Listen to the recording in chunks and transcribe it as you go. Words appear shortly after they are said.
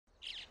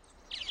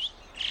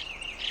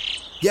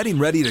Getting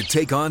ready to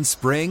take on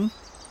spring?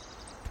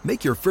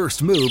 Make your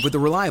first move with the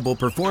reliable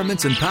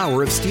performance and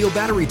power of Steel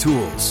battery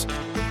tools.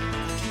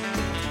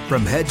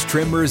 From hedge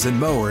trimmers and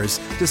mowers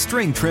to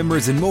string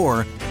trimmers and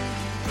more,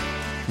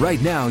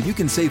 right now you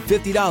can save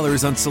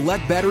 $50 on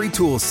select battery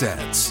tool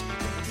sets.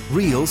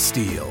 Real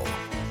Steel.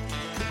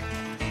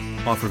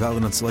 Offer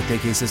valid on select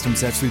AK system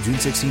sets through June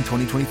 16,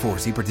 2024.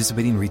 See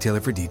participating retailer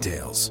for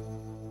details.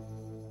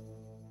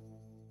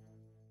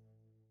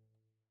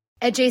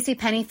 At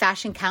JCPenney,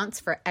 fashion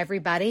counts for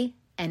everybody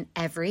and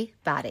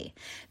everybody.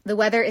 The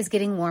weather is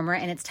getting warmer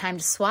and it's time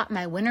to swap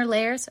my winter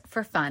layers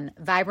for fun,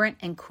 vibrant,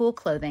 and cool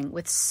clothing.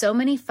 With so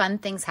many fun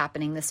things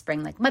happening this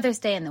spring, like Mother's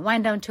Day and the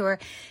Wind Down Tour,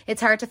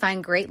 it's hard to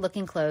find great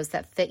looking clothes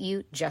that fit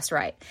you just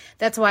right.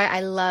 That's why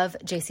I love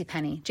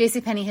JCPenney.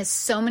 JCPenney has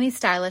so many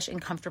stylish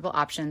and comfortable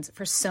options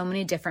for so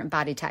many different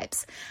body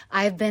types.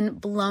 I've been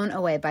blown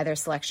away by their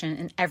selection,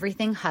 and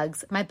everything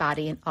hugs my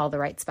body in all the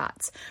right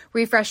spots.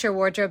 Refresh your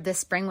wardrobe this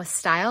spring with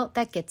style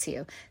that gets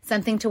you.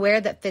 Something to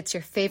wear that fits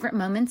your favorite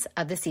moments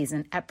of the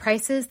season at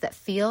prices that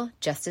feel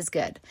just as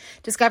good.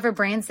 Discover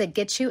brands that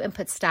get you and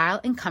put style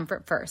and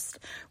comfort first,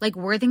 like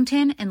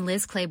Worthington and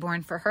Liz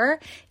Claiborne for her,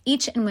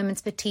 each in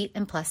women's petite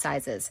and plus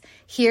sizes.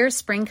 Here,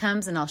 spring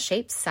comes in all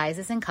shapes,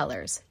 sizes, and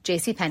colors.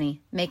 JCPenney,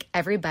 make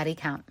everybody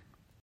count.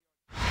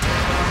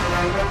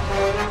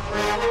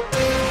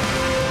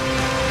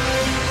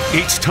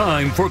 It's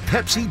time for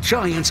Pepsi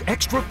Giants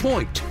Extra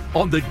Point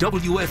on the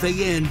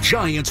WFAN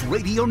Giants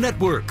Radio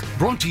Network,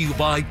 brought to you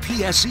by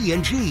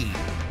PSE&G.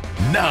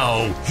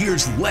 Now,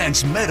 here's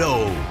Lance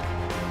Meadow.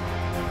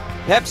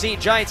 Pepsi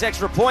Giants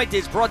Extra Point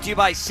is brought to you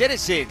by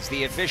Citizens,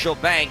 the official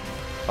bank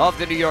of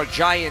the New York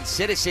Giants.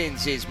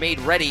 Citizens is made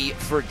ready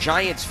for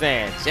Giants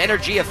fans.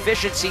 Energy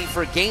efficiency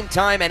for game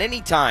time and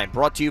any time,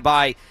 brought to you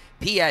by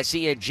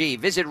PSE&G.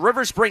 Visit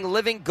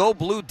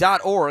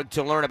riverspringlivinggoblue.org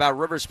to learn about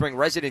River Spring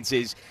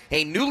Residences,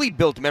 a newly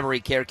built memory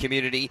care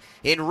community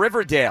in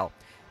Riverdale.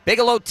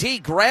 Bigelow Tea,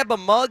 grab a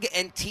mug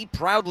and tea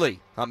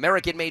proudly.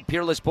 American-made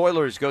Peerless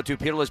Boilers. Go to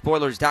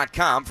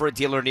peerlessboilers.com for a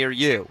dealer near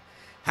you.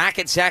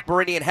 Hackensack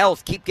Meridian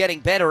Health, keep getting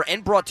better,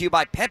 and brought to you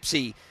by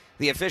Pepsi,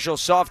 the official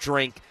soft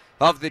drink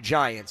of the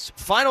Giants.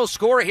 Final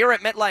score here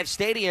at MetLife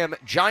Stadium,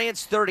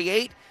 Giants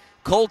 38,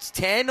 Colts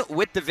 10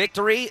 with the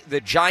victory.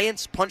 The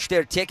Giants punched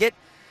their ticket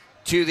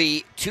to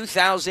the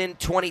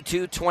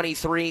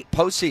 2022-23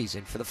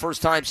 postseason. For the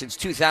first time since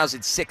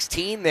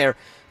 2016, they're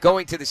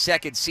going to the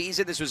second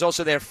season. This was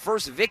also their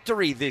first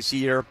victory this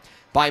year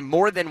by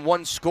more than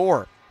one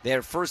score.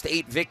 Their first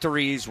 8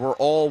 victories were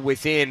all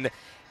within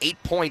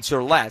 8 points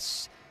or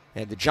less.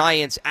 And the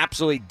Giants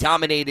absolutely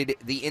dominated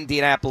the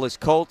Indianapolis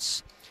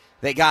Colts.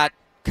 They got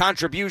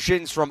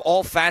contributions from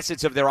all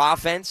facets of their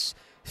offense,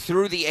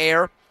 through the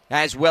air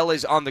as well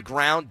as on the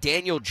ground.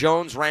 Daniel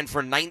Jones ran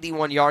for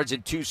 91 yards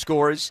and 2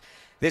 scores.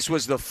 This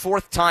was the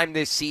 4th time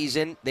this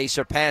season they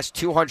surpassed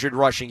 200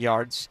 rushing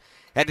yards.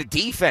 And the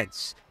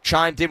defense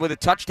chimed in with a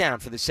touchdown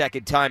for the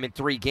second time in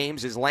 3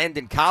 games as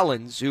Landon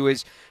Collins, who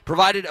has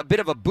provided a bit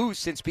of a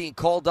boost since being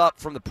called up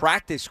from the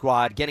practice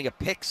squad, getting a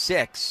pick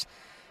 6.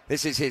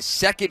 This is his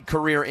second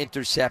career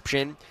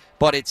interception,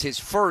 but it's his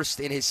first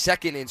in his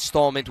second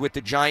installment with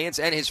the Giants,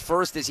 and his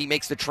first as he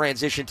makes the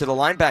transition to the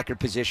linebacker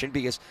position,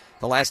 because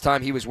the last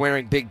time he was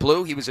wearing big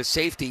blue, he was a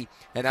safety,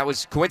 and that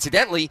was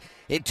coincidentally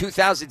in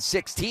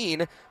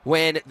 2016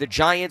 when the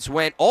Giants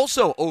went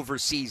also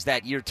overseas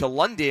that year to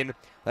London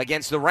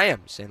against the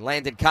Rams, and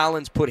Landon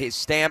Collins put his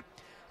stamp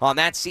on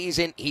that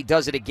season. He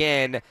does it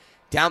again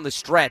down the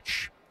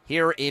stretch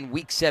here in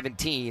Week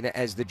 17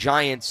 as the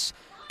Giants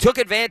took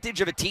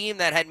advantage of a team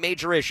that had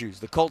major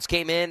issues. The Colts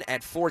came in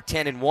at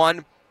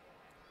 4-10-1.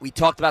 We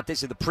talked about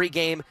this in the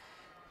pregame.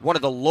 One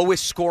of the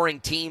lowest scoring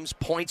teams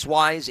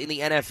points-wise in the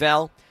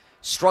NFL.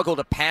 Struggled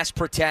to pass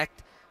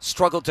protect,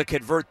 struggled to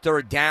convert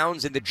third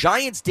downs, and the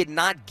Giants did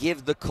not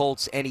give the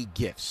Colts any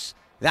gifts.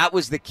 That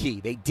was the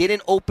key. They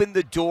didn't open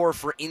the door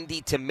for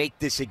Indy to make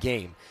this a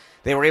game.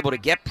 They were able to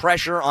get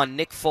pressure on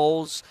Nick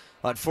Foles.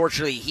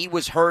 Unfortunately, he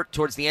was hurt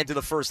towards the end of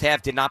the first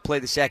half, did not play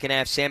the second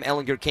half. Sam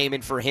Ehlinger came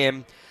in for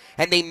him.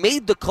 And they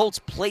made the Colts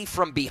play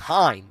from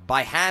behind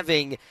by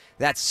having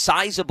that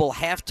sizable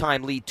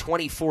halftime lead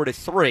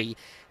 24-3.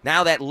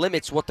 Now that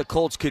limits what the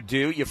Colts could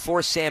do. You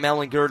force Sam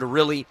Ehlinger to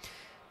really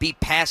be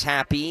pass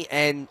happy,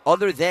 and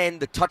other than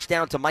the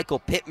touchdown to Michael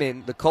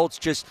Pittman, the Colts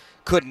just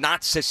could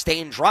not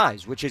sustain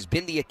drives, which has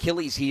been the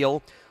Achilles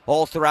heel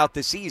all throughout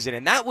the season.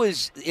 And that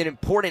was an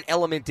important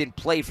element in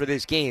play for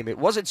this game. It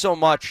wasn't so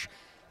much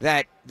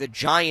that the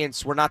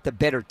Giants were not the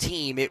better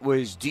team. It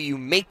was, do you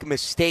make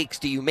mistakes?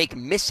 Do you make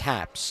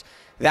mishaps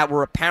that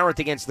were apparent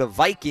against the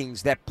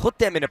Vikings that put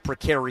them in a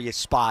precarious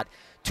spot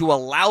to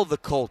allow the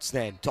Colts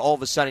then to all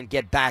of a sudden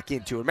get back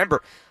into it?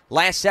 Remember,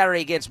 last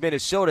Saturday against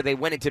Minnesota, they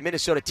went into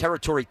Minnesota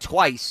territory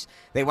twice.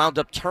 They wound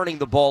up turning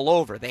the ball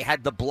over. They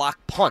had the block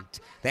punt.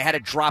 They had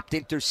a dropped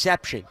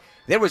interception.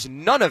 There was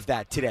none of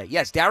that today.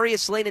 Yes,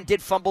 Darius Slayton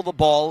did fumble the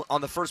ball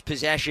on the first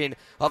possession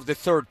of the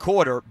third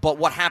quarter, but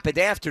what happened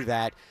after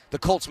that, the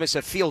Colts missed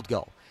a field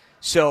goal.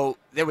 So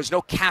there was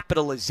no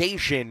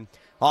capitalization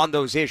on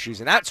those issues.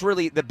 And that's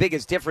really the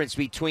biggest difference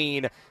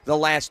between the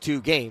last two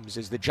games,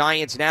 is the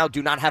Giants now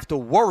do not have to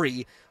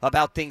worry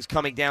about things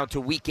coming down to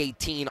Week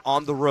 18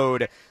 on the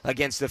road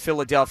against the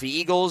Philadelphia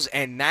Eagles,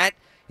 and that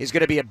is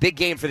going to be a big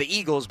game for the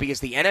Eagles because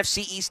the NFC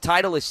East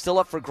title is still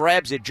up for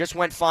grabs. It just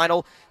went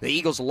final. The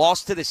Eagles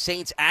lost to the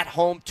Saints at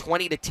home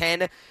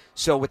 20-10.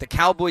 So with the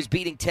Cowboys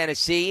beating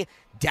Tennessee,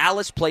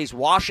 Dallas plays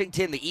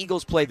Washington, the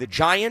Eagles play the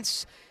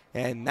Giants,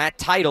 and that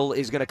title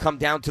is going to come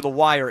down to the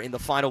wire in the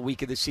final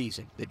week of the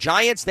season. The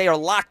Giants, they are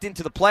locked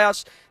into the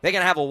playoffs. They're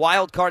going to have a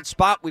wild card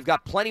spot. We've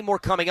got plenty more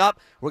coming up.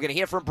 We're going to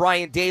hear from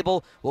Brian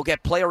Daboll. We'll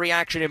get player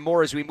reaction and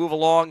more as we move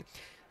along.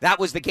 That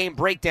was the game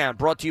breakdown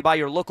brought to you by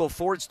your local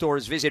Ford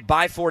stores. Visit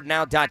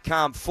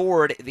buyfordnow.com.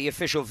 Ford, the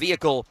official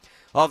vehicle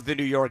of the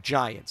New York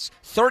Giants.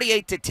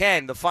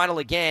 38-10, the final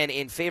again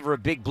in favor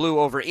of Big Blue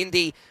over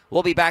Indy.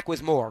 We'll be back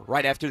with more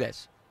right after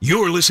this.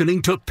 You're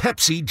listening to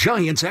Pepsi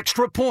Giants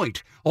Extra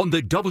Point on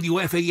the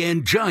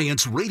WFAN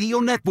Giants Radio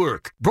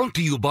Network. Brought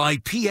to you by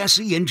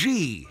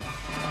PSE&G.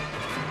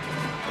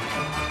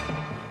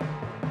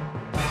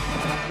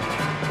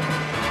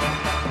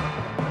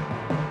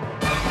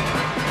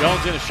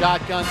 Jones in a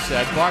shotgun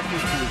set. Barkley to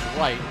his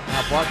right.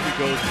 Now Barkley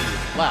goes to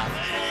his left.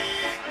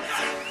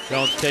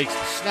 Jones takes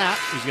the snap.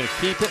 He's going to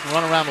keep it and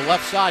run around the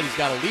left side. He's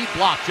got a lead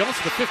block. Jones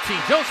to the 15.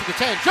 Jones to the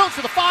 10. Jones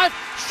to the 5.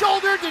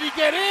 Shoulder. Did he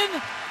get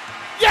in?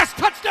 Yes!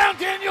 Touchdown,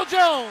 Daniel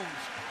Jones.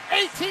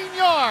 18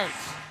 yards.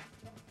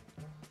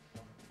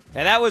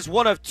 And that was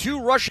one of two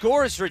rush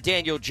scores for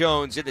Daniel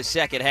Jones in the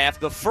second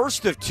half. The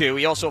first of two.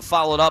 He also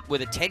followed up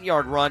with a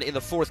 10-yard run in the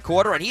fourth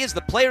quarter, and he is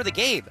the player of the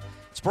game.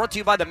 It's brought to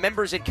you by the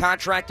members and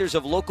contractors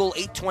of Local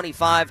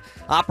 825,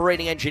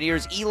 operating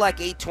engineers, ELEC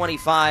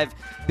 825,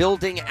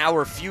 building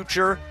our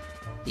future.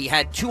 He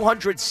had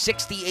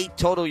 268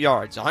 total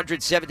yards,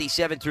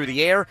 177 through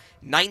the air,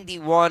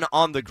 91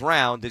 on the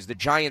ground as the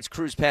Giants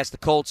cruise past the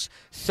Colts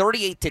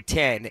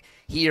 38-10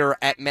 here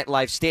at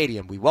MetLife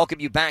Stadium. We welcome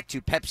you back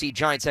to Pepsi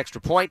Giants Extra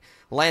Point.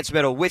 Lance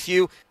Meadow with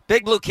you.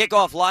 Big Blue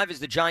Kickoff Live is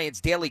the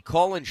Giants' daily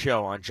call-in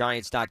show on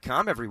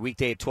Giants.com every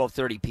weekday at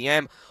 12:30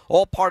 p.m.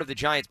 All part of the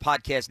Giants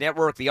Podcast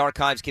Network. The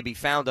archives can be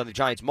found on the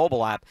Giants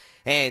mobile app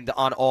and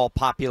on all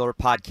popular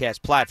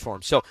podcast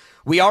platforms. So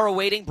we are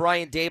awaiting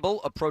Brian Daboll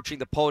approaching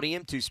the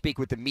podium to speak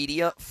with the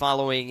media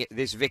following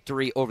this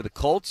victory over the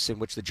Colts, in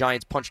which the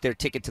Giants punched their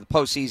ticket to the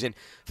postseason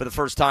for the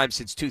first time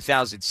since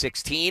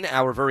 2016.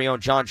 Our very own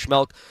John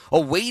Schmelk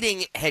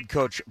awaiting head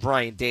coach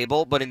Brian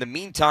Daboll. But in the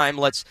meantime,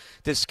 let's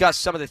discuss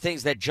some of the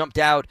things that jumped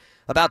out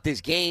about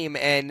this game.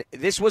 And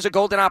this was a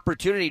golden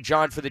opportunity,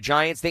 John, for the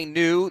Giants. They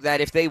knew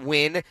that if they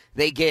win,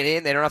 they get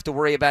in. They don't have to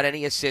worry about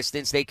any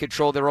assistance. They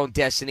control their own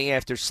destiny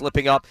after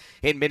slipping up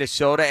in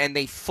Minnesota. And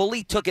they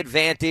fully took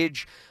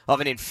advantage of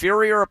an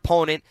inferior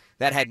opponent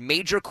that had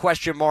major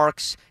question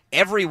marks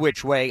every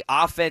which way,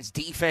 offense,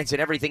 defense,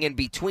 and everything in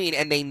between,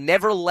 and they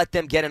never let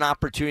them get an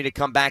opportunity to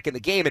come back in the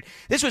game. And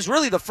this was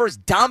really the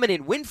first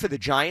dominant win for the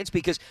Giants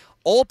because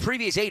all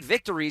previous 8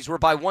 victories were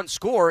by one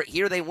score.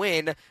 Here they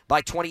win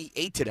by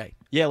 28 today.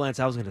 Yeah, Lance,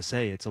 I was going to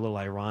say, it's a little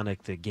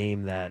ironic. The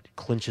game that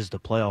clinches the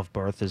playoff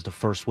berth is the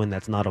first win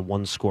that's not a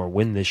one-score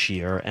win this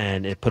year,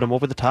 and it put them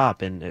over the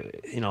top. And,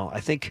 I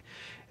think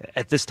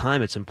at this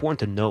time it's important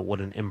to note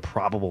what an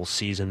improbable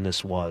season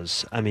this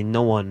was. I mean,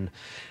 no one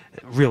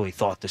really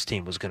thought this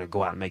team was going to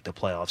go out and make the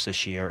playoffs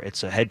this year.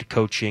 It's a head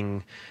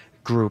coaching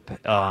group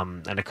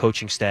and a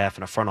coaching staff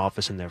and a front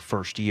office in their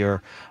first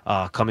year,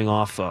 coming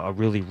off a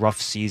really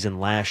rough season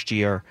last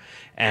year.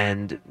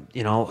 And,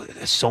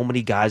 so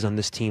many guys on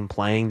this team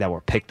playing that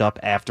were picked up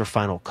after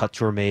final cuts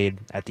were made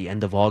at the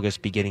end of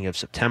August, beginning of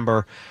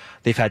September.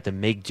 They've had to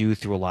make do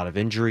through a lot of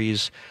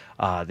injuries.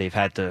 They've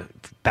had to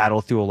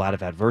battle through a lot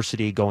of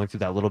adversity, going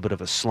through that little bit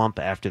of a slump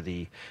after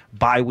the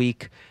bye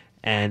week.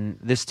 And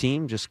this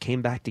team just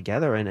came back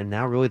together, and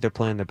now really they're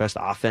playing their best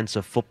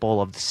offensive football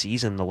of the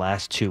season the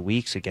last 2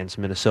 weeks against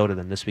Minnesota,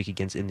 then this week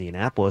against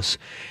Indianapolis.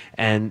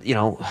 And,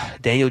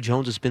 Daniel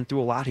Jones has been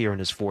through a lot here in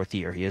his fourth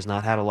year. He has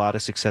not had a lot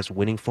of success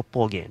winning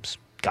football games.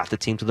 Got the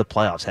team to the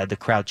playoffs, had the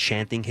crowd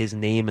chanting his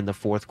name in the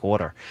fourth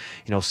quarter.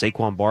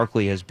 Saquon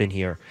Barkley has been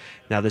here.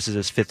 Now this is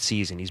his 5th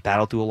season. He's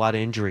battled through a lot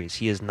of injuries.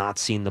 He has not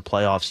seen the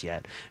playoffs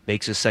yet.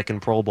 Makes his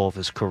 2nd Pro Bowl of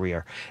his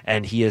career.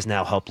 And he has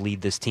now helped lead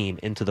this team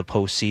into the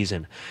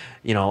postseason.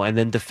 And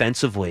then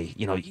defensively,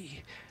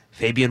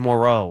 Fabian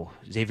Moreau,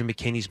 Xavier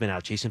McKinney's been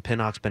out, Jason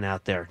Pinnock's been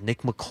out there,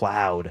 Nick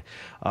McLeod,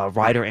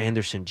 Ryder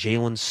Anderson,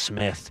 Jalen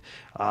Smith,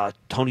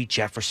 Tony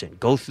Jefferson.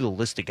 Go through the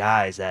list of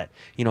guys that,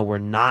 were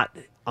not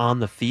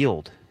on the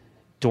field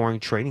during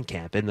training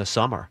camp in the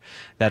summer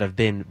that have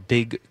been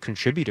big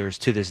contributors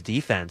to this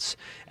defense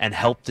and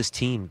helped this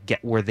team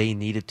get where they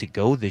needed to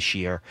go this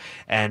year.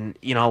 And,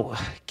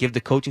 give the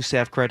coaching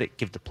staff credit,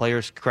 give the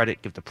players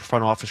credit, give the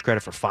front office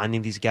credit for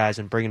finding these guys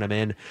and bringing them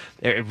in.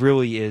 It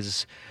really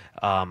is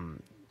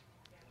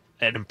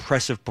an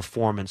impressive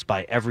performance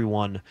by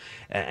everyone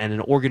and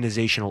an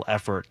organizational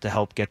effort to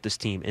help get this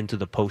team into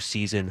the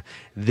postseason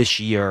this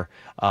year,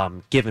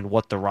 given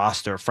what the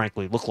roster,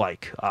 frankly, looked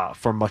like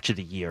for much of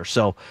the year.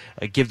 So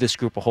give this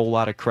group a whole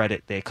lot of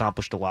credit. They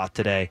accomplished a lot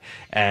today,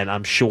 and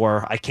I'm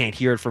sure, I can't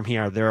hear it from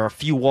here, there are a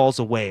few walls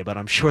away, but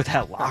I'm sure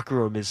that locker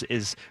room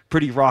is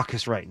pretty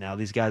raucous right now.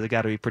 These guys have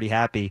got to be pretty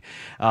happy.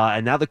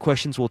 And now the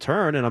questions will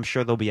turn, and I'm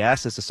sure they'll be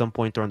asked this at some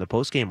point during the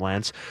postgame,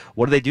 Lance.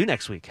 What do they do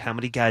next week? How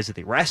many guys do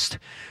they rest?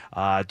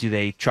 Do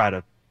they try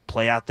to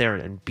play out there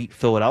and beat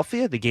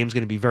Philadelphia? The game's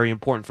going to be very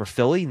important for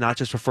Philly, not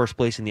just for first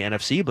place in the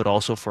NFC, but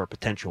also for a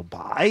potential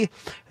bye,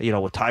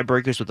 with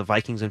tiebreakers with the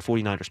Vikings and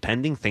 49ers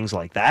pending, things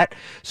like that.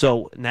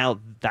 So now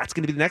that's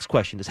going to be the next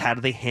question, is how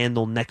do they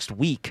handle next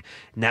week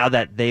now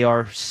that they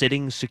are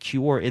sitting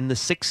secure in the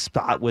 6th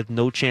spot with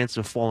no chance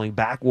of falling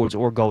backwards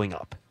or going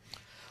up?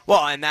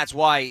 Well, and that's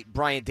why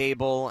Brian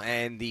Daboll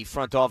and the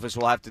front office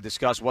will have to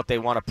discuss what they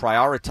want to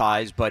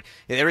prioritize. But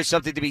there is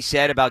something to be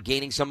said about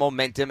gaining some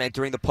momentum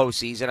entering the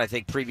postseason. I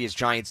think previous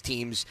Giants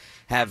teams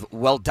have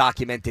well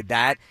documented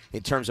that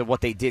in terms of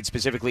what they did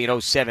specifically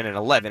in 07 and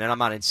 11. And I'm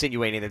not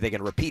insinuating that they're going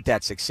to repeat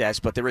that success,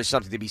 but there is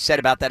something to be said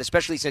about that,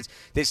 especially since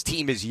this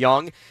team is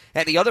young.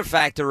 And the other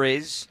factor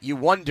is you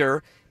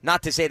wonder,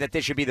 not to say that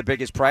this should be the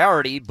biggest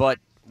priority, but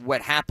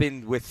what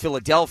happened with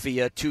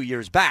Philadelphia 2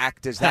 years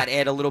back, does that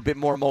add a little bit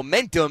more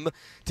momentum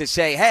to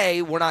say,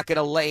 hey, we're not going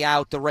to lay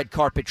out the red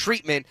carpet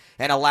treatment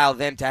and allow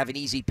them to have an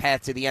easy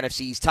path to the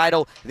NFC East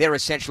title? They're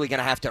essentially going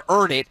to have to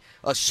earn it,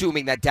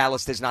 assuming that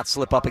Dallas does not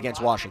slip up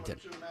against Washington.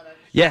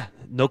 Yeah,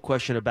 no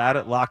question about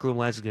it. Locker room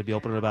lines is going to be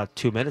open in about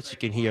 2 minutes. You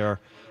can hear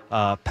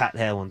Pat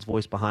Halen's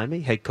voice behind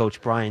me, head coach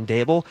Brian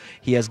Daboll.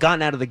 He has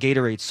gotten out of the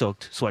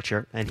Gatorade-soaked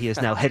sweatshirt, and he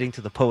is now heading to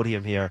the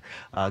podium here,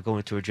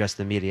 going to address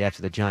the media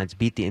after the Giants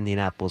beat the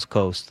Indianapolis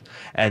Colts,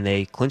 and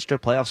they clinched their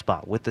playoff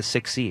spot with the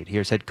 6th seed.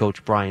 Here's head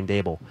coach Brian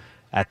Daboll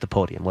at the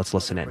podium. Let's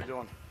listen in. How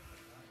are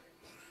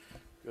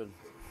you doing?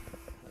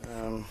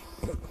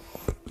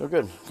 Good.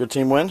 Good. Good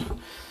team win.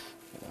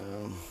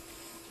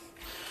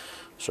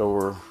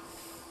 So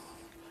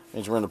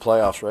means we're in the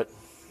playoffs, right?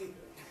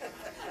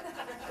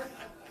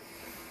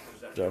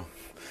 So,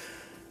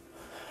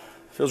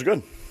 feels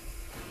good.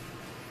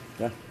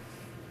 Yeah. What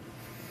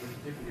do you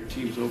think of your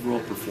team's overall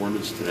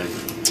performance today?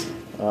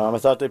 I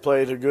thought they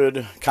played a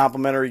good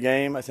complementary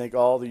game. I think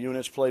all the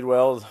units played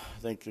well. I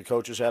think the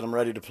coaches had them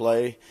ready to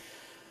play.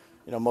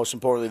 Most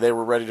importantly, they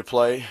were ready to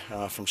play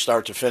from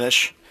start to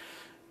finish.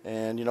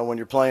 And, when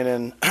you're playing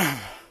in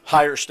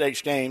higher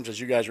stakes games,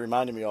 as you guys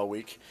reminded me all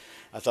week,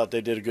 I thought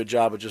they did a good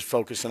job of just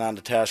focusing on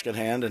the task at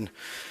hand and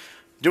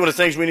doing the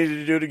things we needed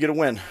to do to get a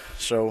win.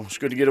 So it's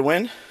good to get a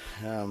win.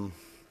 I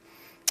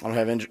don't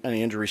have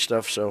any injury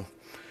stuff, so,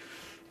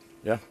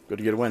 yeah, good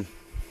to get a win.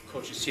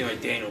 Coach, it seemed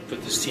like Daniel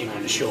put this team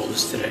on his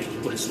shoulders today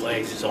with his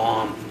legs, his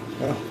arm.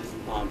 Yeah.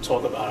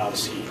 Talk about,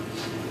 obviously,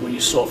 what you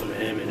saw from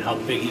him and how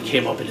big he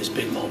came up in this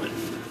big moment.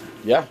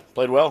 Yeah,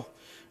 played well.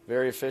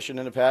 Very efficient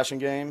in the passing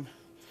game.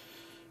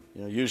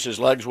 Used his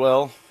legs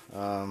well.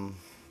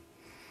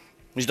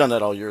 He's done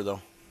that all year,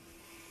 though.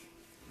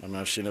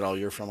 I've seen it all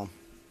year from him.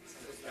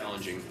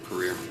 Challenging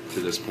career to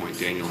this point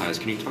Daniel has.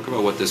 Can you talk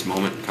about what this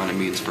moment kind of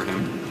means for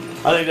him?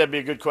 I think that'd be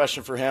a good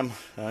question for him.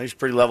 He's a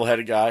pretty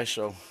level-headed guy,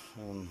 so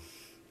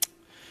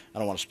I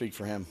don't want to speak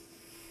for him.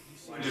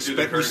 You seemed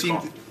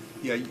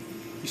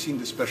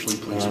especially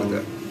pleased with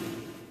that.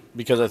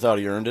 Because I thought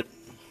he earned it.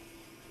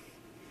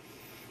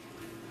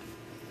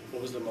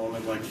 What was the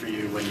moment like for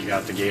you when you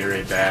got the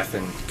Gatorade bath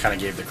and kind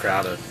of gave the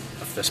crowd a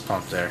fist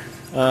pump there?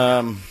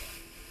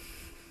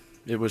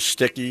 It was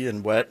sticky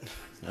and wet.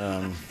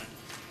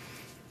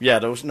 Yeah,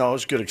 it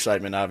was good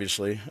excitement,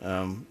 obviously.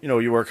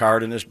 You work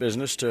hard in this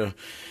business to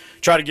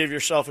try to give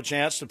yourself a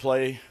chance to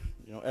play,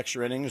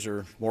 extra innings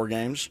or more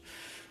games.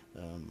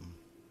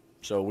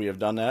 So we have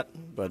done that,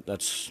 but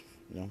that's,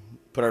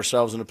 put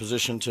ourselves in a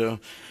position to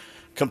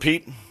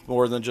compete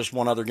more than just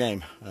one other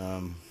game.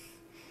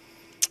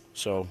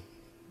 So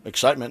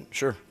excitement,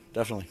 sure,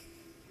 definitely.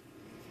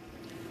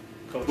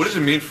 Coach. What does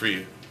it mean for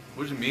you?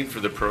 What does it mean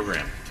for the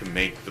program to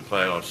make the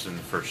playoffs in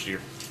the first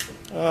year?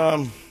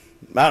 I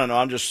don't know.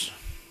 I'm just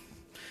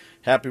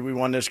happy we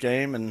won this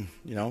game, and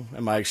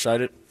am I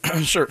excited?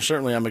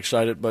 Certainly, I'm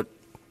excited, but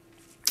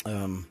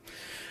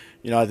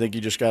I think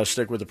you just got to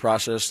stick with the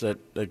process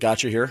that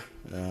got you here.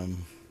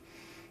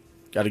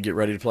 Got to get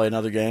ready to play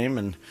another game,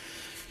 and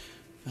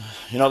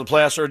the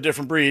playoffs are a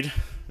different breed.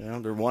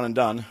 They're one and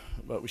done,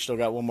 but we still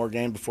got one more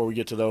game before we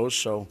get to those.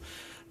 So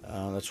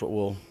that's what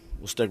we'll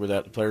stick with.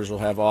 That the players will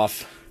have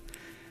off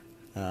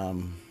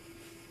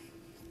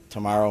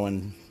tomorrow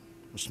and.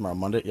 What's tomorrow,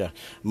 Monday? Yeah,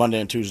 Monday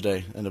and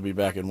Tuesday, and they'll be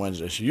back on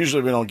Wednesday. So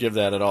usually we don't give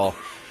that at all.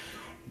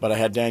 But I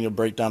had Daniel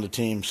break down the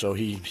team, so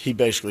he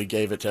basically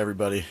gave it to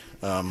everybody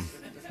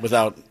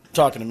without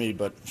talking to me.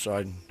 But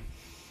so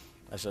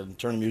I said,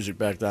 turn the music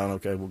back down.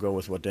 Okay, we'll go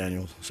with what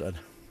Daniel said.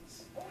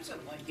 What was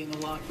it like in the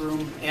locker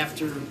room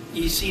after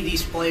you see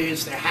these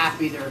players? They're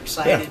happy, they're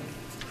excited.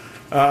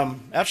 Yeah.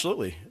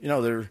 Absolutely.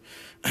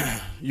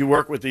 You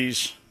work with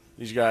these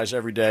guys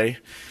every day.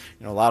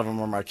 a lot of them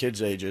are my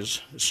kids'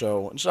 ages.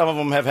 So and some of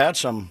them have had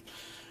some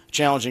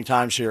challenging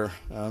times here.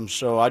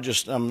 So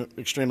I'm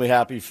extremely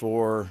happy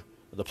for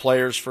the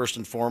players first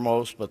and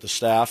foremost, but the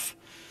staff,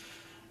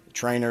 the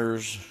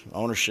trainers,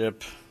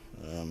 ownership,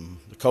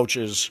 the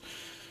coaches.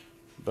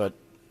 But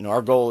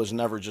our goal is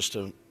never just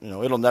to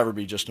it'll never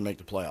be just to make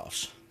the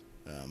playoffs.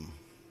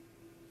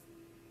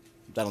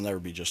 That'll never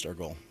be just our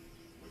goal.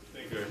 What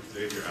do you think of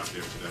Xavier out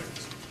there today?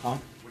 Huh?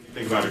 What do you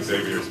think about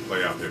Xavier's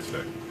play out there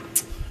today?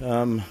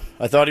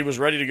 I thought he was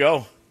ready to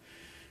go.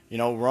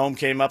 Rome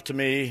came up to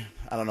me.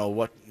 I don't know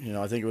what,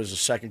 I think it was the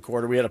second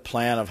quarter. We had a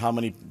plan of how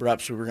many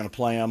reps we were going to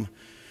play him.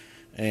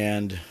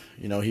 And,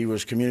 he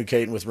was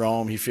communicating with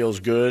Rome. He feels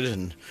good,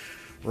 and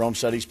Rome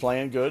said he's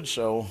playing good.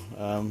 So,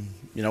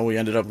 we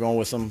ended up going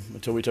with him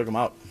until we took him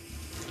out.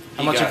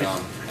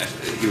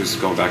 He was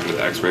going back into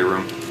the X-ray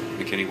room.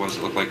 McKinney, what does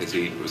it look like?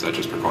 Was that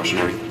just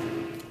precautionary?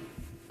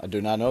 I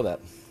do not know that.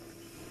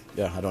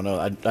 Yeah, I don't know.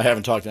 I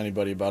haven't talked to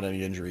anybody about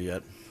any injury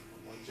yet.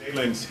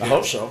 I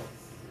hope so.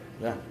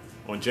 Yeah.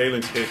 On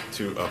Jalen's hit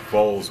to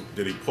Bowles,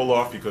 did he pull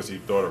off because he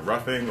thought of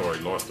roughing or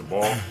he lost the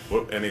ball?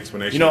 Any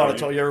explanation? You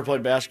ever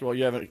played basketball?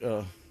 You have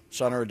a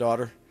son or a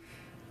daughter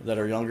that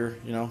are younger,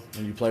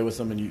 and you play with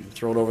them and you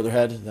throw it over their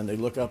head, then they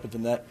look up at the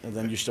net, and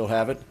then you still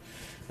have it.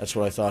 That's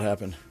what I thought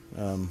happened.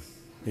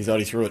 He thought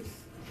he threw it.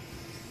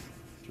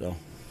 So.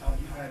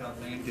 You had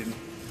Landon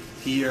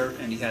here,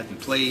 and he hasn't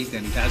played,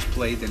 and he has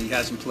played, and he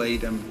hasn't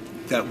played.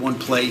 That one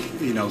play,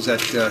 is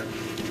that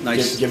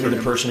nice? Give me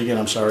the person again.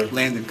 I'm sorry.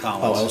 Landon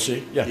Collins. Oh,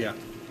 LC? Yeah. Yeah,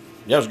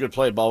 it was a good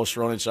play. The ball was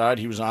thrown inside.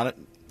 He was on it.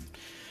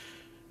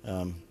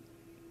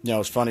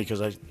 It's funny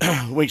because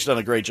Wink's done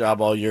a great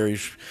job all year.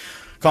 He's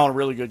calling a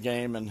really good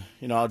game, and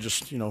I'll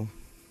just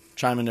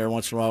chime in there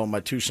once in a while with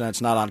my 2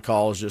 cents. Not on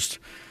call. It's just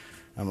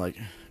I'm like,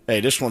 hey,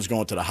 this one's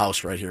going to the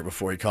house right here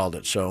before he called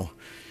it. So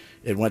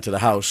it went to the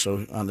house.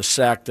 So on the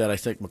sack that I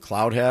think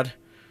McLeod had,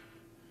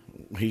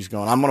 he's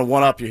going, I'm going to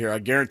one-up you here. I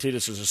guarantee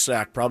this is a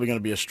sack. Probably going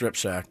to be a strip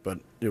sack, but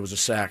it was a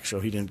sack, so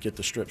he didn't get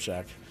the strip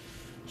sack.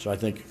 So I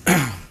think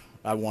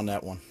I won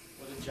that one.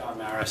 What did John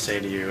Mara say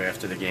to you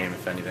after the game,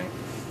 if anything?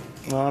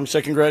 I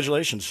said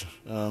congratulations.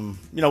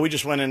 We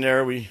just went in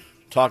there. We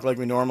talked like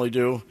we normally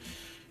do.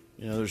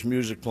 There's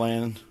music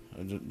playing.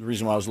 The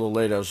reason why I was a little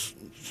late,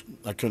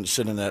 I couldn't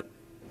sit in that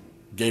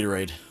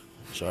Gatorade,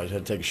 so I had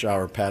to take a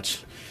shower.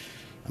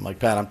 I'm like,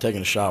 Pat, I'm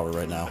taking a shower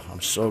right now.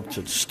 I'm soaked.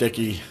 It's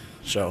sticky.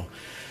 So,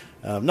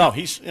 no,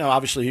 he's,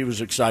 obviously he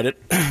was excited.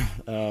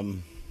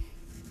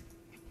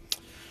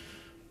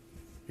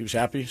 He was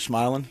happy,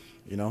 smiling,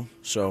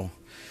 So,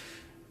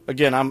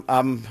 again,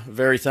 I'm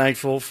very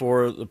thankful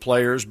for the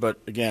players, but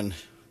again,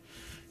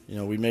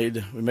 we made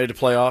the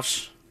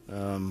playoffs,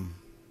 and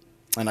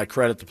I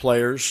credit the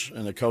players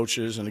and the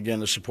coaches and again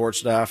the support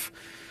staff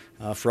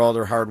for all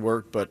their hard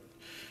work. But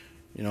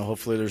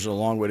hopefully there's a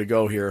long way to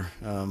go here.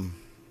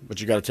 But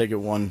you got to take it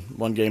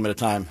one game at a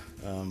time.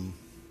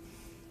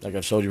 Like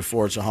I've told you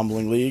before, it's a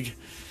humbling league.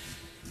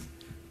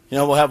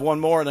 We'll have one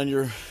more, and then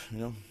you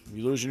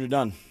lose and you're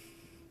done.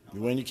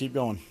 You win, you keep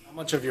going. How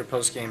much of your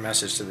post-game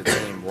message to the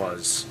team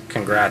was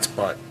congrats,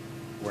 but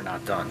we're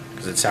not done?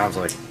 Because it sounds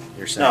like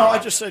you're saying. No, I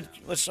just said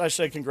I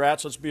said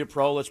congrats. Let's be a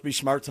pro. Let's be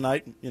smart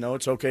tonight.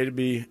 It's okay to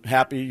be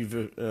happy.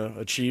 You've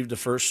achieved the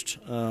first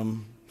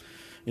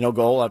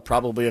goal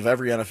probably of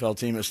every NFL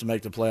team is to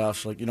make the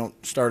playoffs. Like, you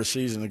don't start a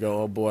season and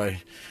go, oh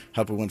boy,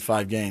 hope we win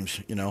 5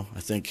 games. I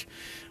think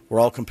we're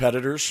all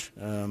competitors.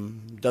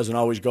 It doesn't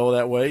always go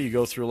that way. You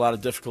go through a lot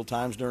of difficult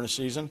times during a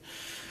season.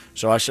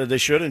 So I said they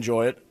should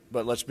enjoy it,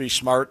 but let's be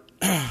smart.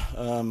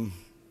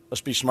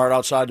 Let's be smart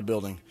outside the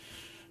building.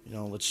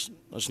 Let's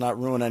not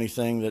ruin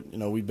anything that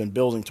we've been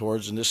building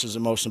towards. And this is the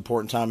most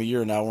important time of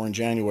year now. We're in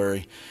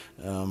January,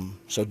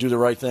 so do the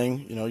right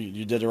thing.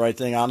 You did the right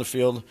thing on the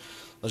field.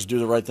 Let's do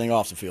the right thing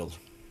off the field.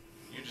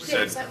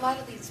 James, a lot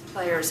of these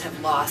players have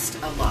lost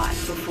a lot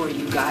before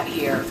you got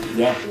here.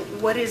 Yeah.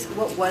 What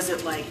was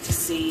it like to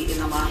see in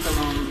the locker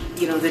room,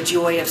 the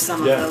joy of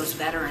some of those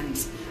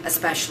veterans,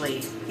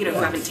 especially, who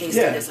haven't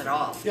tasted this at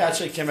all? Yeah, I'd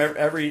say, Kim,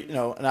 every,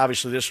 and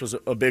obviously this was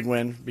a big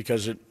win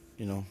because it,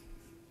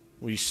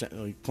 we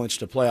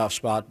clinched a playoff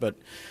spot. But,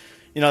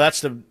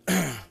 that's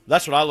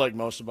what I like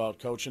most about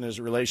coaching is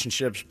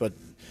relationships. But,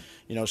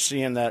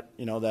 seeing that,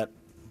 that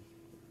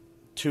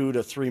 2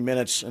 to 3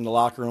 minutes in the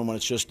locker room when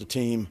it's just a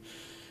team,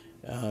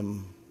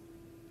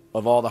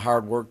 of all the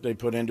hard work they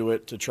put into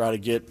it to try to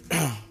get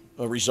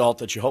a result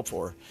that you hope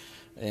for.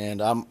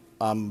 And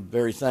I'm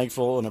very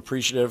thankful and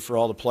appreciative for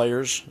all the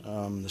players,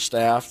 the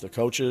staff, the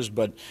coaches,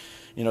 but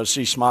to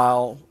see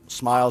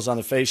smiles on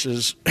the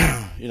faces,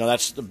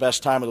 that's the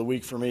best time of the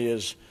week for me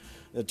is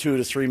the 2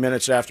 to 3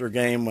 minutes after a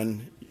game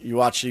when you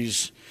watch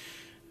these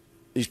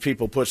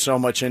people put so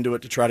much into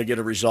it to try to get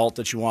a result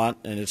that you want,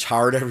 and it's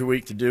hard every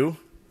week to do.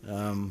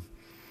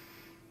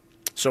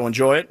 So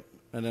enjoy it,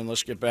 and then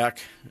let's get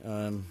back.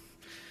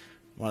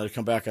 Wanted to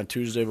come back on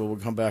Tuesday, but we'll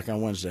come back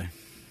on Wednesday.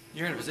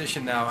 You're in a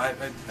position now. I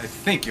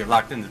think you're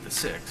locked into the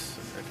 6,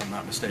 if I'm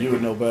not mistaken. You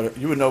would know better.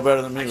 You would know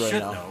better than me right now. I should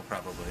know,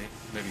 probably.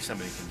 Maybe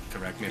somebody can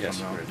correct me if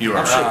I'm wrong.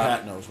 I'm sure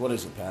Pat knows. What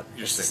is it, Pat?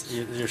 You're 6.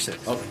 You're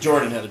 6. Oh,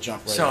 Jordan had to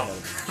jump right ahead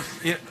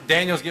of me.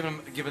 Daniel's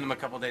giving them a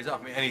couple of days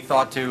off. Any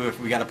thought to if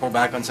we got to pull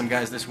back on some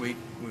guys this week,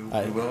 we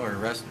will, or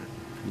rest?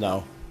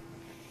 No.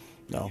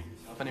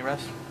 Any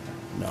rest?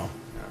 No.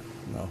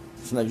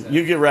 It's not,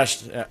 you get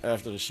rest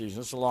after the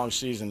season. It's a long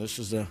season. This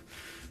is it's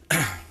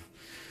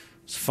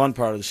the fun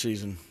part of the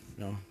season.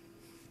 You know,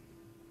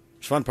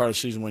 it's fun part of the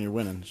season when you're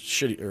winning. It's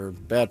shitty or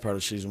bad part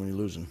of the season when you're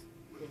losing.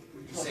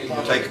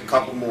 We'll take a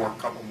couple more.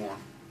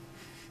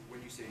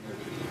 When you say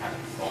you haven't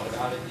thought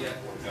about it yet,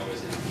 or no,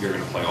 is it you're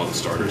going to play all the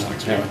starters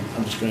next week?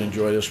 I'm just going to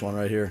enjoy this one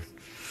right here.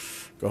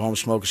 Go home,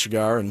 smoke a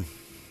cigar, and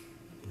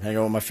hang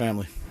out with my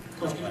family.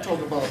 Coach, can you talk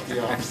about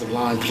the offensive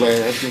line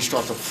play? Everything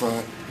starts up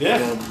front. Yeah.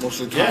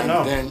 Most of the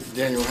time,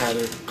 Daniel had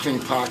a clean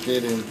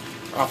pocket and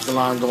offensive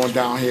line going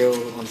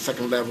downhill on the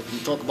second level. Can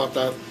you talk about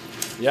that?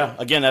 Yeah.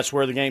 Again, that's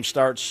where the game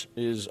starts,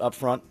 is up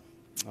front.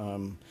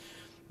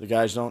 The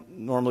guys don't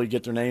normally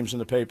get their names in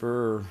the paper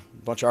or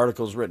a bunch of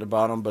articles written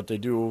about them, but they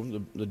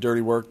do the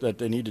dirty work that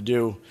they need to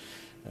do.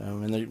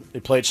 And they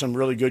played some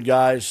really good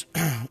guys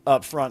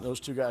up front. Those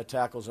two guy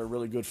tackles are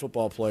really good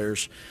football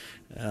players.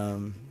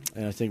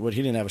 And I think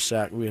he didn't have a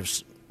sack. He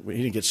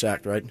didn't get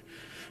sacked, right?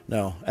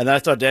 No. And I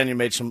thought Daniel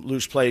made some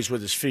loose plays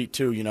with his feet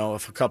too. You know, a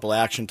couple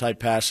action-type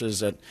passes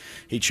that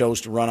he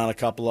chose to run on a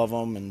couple of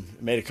them, and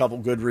made a couple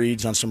good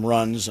reads on some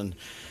runs. And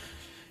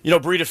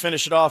Breida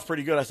finished it off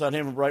pretty good. I thought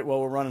him and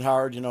Brightwell were running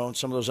hard. In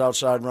some of those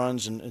outside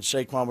runs, and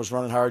Saquon was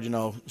running hard.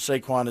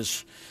 Saquon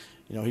is.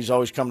 He's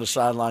always come to the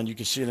sideline. You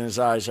can see it in his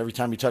eyes. Every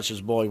time he touches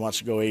the ball, he wants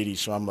to go 80.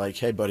 So I'm like,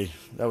 hey, buddy,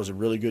 that was a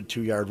really good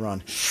 2-yard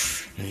run.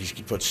 And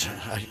he puts,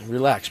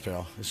 relax,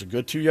 pal. It's a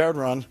good 2-yard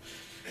run.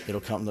 It'll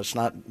come. Let's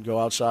not go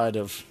outside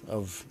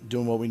of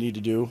doing what we need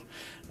to do.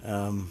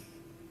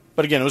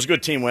 But, again, it was a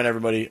good team win.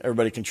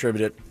 Everybody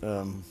contributed.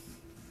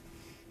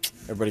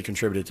 Everybody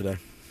contributed today.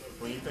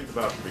 When you think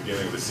about the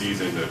beginning of the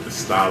season, the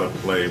style of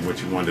play,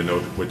 what you wanted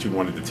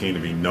the team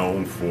to be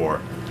known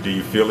for, do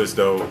you feel as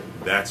though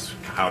that's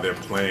how they're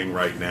playing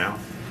right now?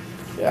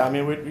 Yeah, I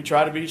mean, we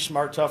try to be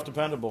smart, tough,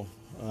 dependable.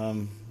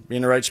 Be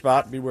in the right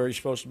spot, be where you're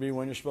supposed to be,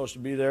 when you're supposed to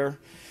be there.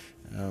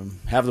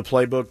 Have the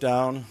playbook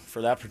down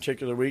for that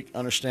particular week.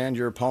 Understand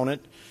your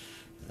opponent.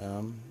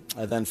 And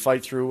then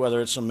fight through whether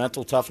it's some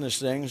mental toughness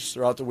things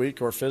throughout the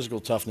week or physical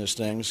toughness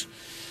things.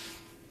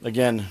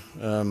 Again,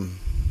 I'm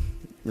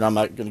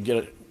not going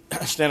to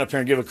stand up here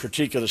and give a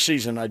critique of the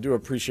season. I do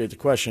appreciate the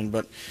question,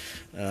 but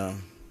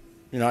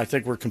I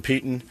think we're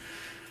competing.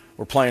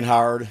 We're playing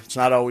hard. It's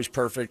not always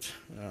perfect.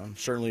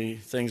 Certainly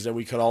things that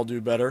we could all do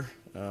better.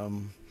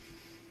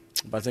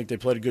 But I think they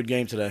played a good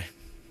game today.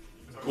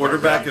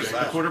 Quarterback is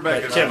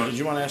Tim, did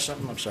you want to ask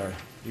something? I'm sorry.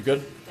 You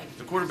good?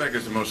 The quarterback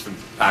is the most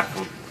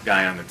impactful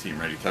guy on the team,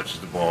 right? He touches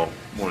the ball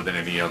more than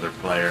any other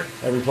player.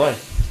 Every play.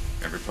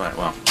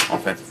 Well,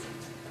 offensive.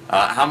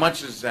 How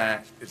much is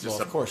that?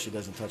 Of course, he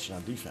doesn't touch it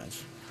on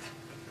defense.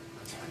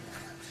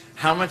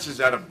 How much is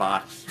that a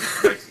box,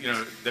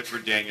 that for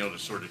Daniel to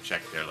sort of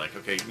check there? Like,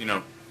 okay,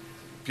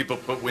 people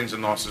put wins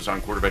and losses on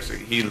quarterbacks.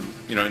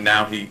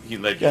 Now he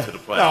led you to the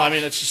playoffs. No, I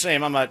mean, it's the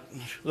same.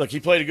 Look, he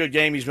played a good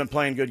game. He's been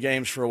playing good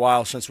games for a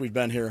while since we've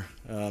been here.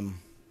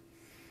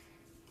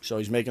 So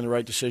he's making the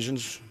right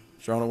decisions,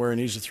 throwing it where he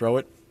needs to throw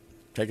it,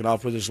 taking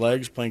off with his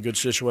legs, playing good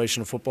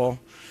situational football.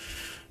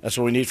 That's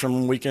what we need from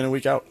him week in and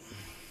week out.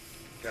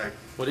 Okay.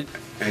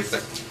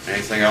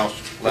 Anything else?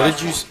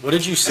 What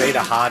did you say to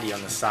Hadi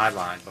on the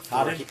sideline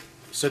before?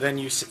 So then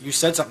you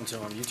said something to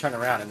him. You turn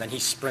around and then he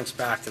sprints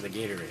back to the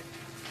Gatorade.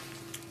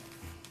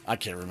 I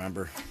can't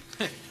remember.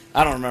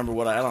 I don't remember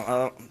what I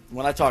don't.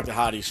 When I talk to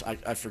Hotties,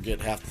 I forget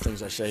half the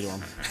things I say to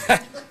him. All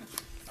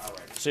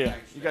right. See ya.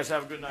 You guys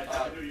have a good night.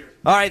 Happy New Year.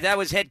 All right, that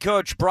was head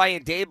coach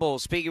Brian Daboll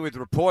speaking with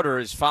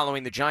reporters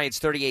following the Giants'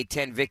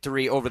 38-10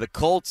 victory over the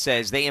Colts.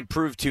 Says they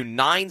improved to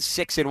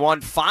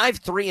 9-6-1,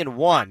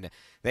 5-3-1.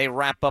 They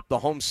wrap up the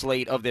home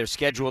slate of their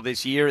schedule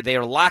this year. They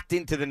are locked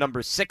into the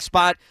number 6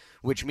 spot,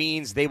 which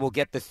means they will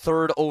get the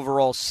 3rd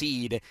overall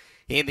seed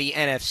in the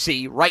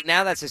NFC. Right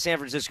now, that's the San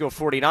Francisco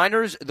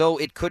 49ers, though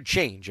it could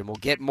change, and we'll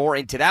get more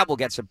into that. We'll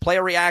get some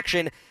player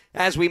reaction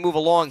as we move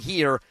along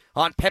here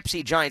on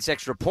Pepsi Giants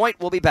Extra Point.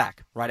 We'll be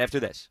back right after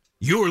this.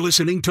 You're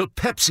listening to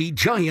Pepsi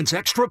Giants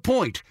Extra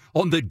Point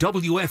on the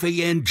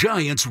WFAN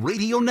Giants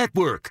Radio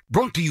Network,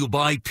 brought to you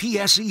by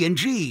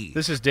PSE&G.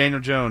 This is Daniel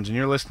Jones, and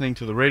you're listening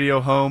to the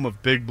radio home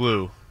of Big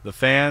Blue, The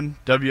Fan,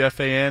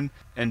 WFAN,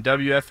 and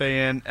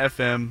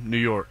WFAN-FM New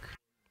York.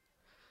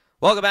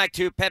 Welcome back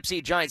to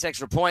Pepsi Giants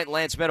Extra Point.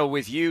 Lance Meadow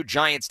with you.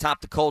 Giants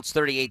top the Colts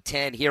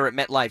 38-10 here at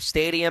MetLife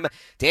Stadium.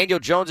 Daniel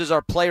Jones is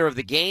our player of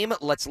the game.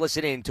 Let's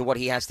listen in to what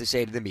he has to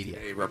say to the media.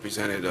 It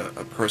represented a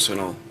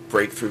personal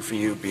breakthrough for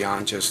you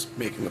beyond just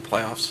making the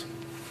playoffs.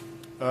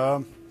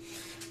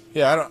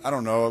 Yeah, I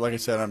don't know. Like I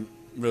said, I'm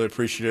really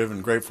appreciative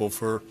and grateful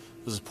for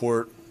the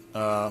support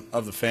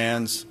of the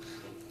fans.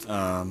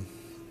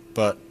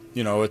 But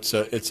it's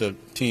a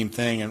team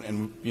thing,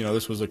 and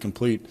this was a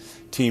complete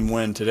team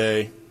win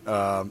today.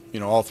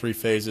 All three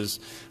phases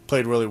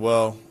played really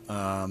well,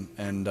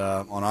 and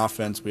on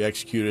offense we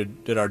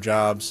executed, did our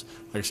jobs.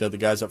 Like I said, the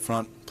guys up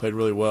front played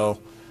really well.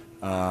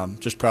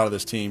 Just proud of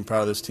this team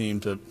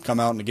to come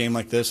out in a game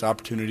like this,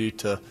 opportunity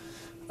to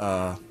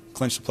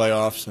clinch the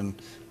playoffs, and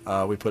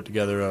we put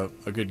together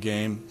a good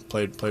game,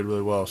 played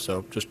really well,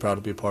 so just proud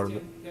to be a part of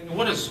it. And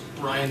what has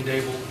Brian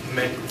Daboll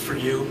meant for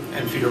you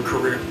and for your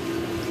career?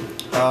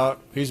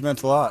 He's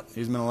meant a lot.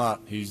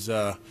 He's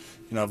I've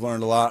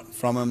learned a lot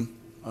from him,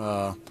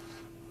 a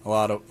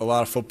lot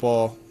of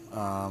football.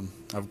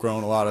 I've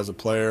grown a lot as a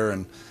player,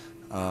 and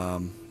I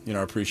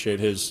appreciate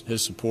his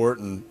support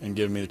and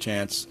giving me the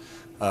chance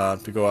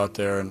to go out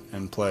there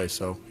and play.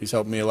 So he's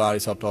helped me a lot.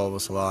 He's helped all of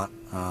us a lot.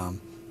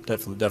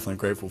 Definitely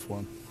grateful for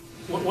him.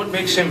 What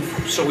makes him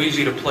so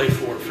easy to play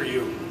for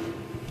you?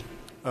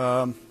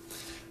 I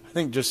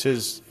think just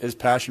his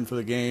passion for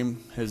the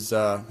game,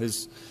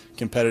 his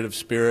competitive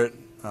spirit,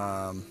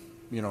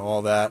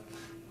 all that.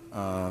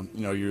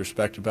 You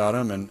respect about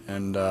him,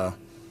 and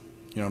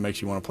it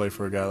makes you want to play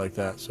for a guy like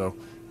that. So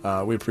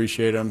we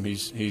appreciate him.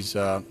 He's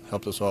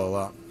helped us all a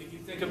lot. Did you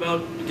think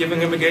about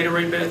giving him a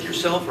Gatorade bath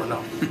yourself, or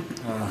no?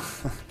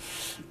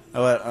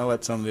 I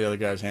let some of the other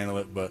guys handle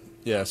it, but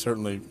yeah,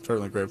 certainly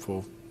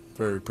grateful,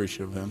 very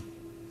appreciative of him.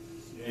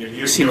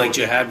 You seemed like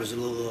Jihad was a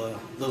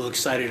little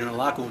excited in the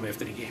locker room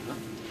after the game, huh?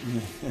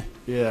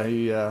 Yeah,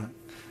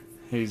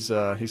 he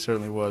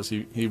certainly was.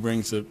 He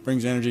brings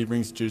energy,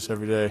 brings the juice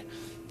every day.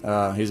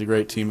 He's a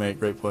great teammate,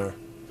 great player.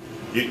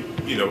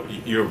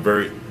 You're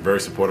very,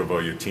 very supportive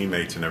of your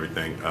teammates and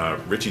everything.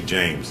 Richie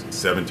James,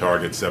 7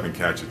 targets, 7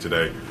 catches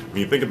today.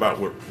 When you think about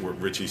where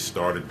Richie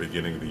started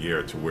beginning of the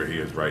year to where he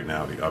is right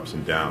now, the ups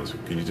and downs,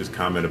 can you just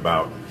comment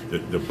about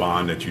the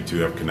bond that you two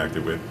have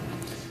connected with?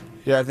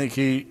 Yeah, I think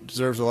he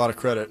deserves a lot of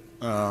credit.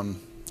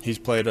 He's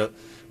played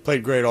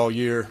great all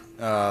year,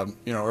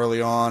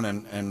 early on,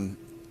 and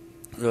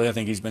really I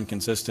think he's been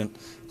consistent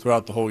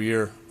throughout the whole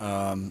year.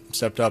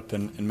 Stepped up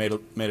and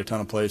made a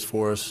ton of plays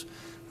for us.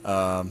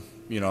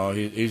 He's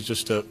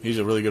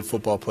a really good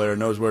football player.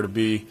 Knows where to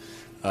be,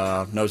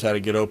 knows how to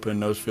get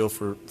open, knows feel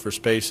for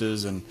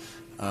spaces, and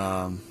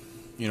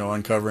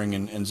uncovering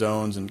in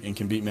zones and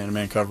can beat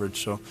man-to-man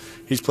coverage. So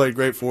he's played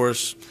great for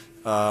us.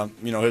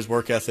 His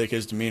work ethic,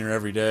 his demeanor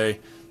every day.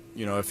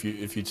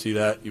 If you'd see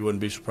that, you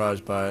wouldn't be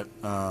surprised by it.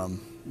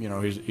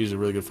 He's a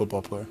really good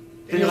football player.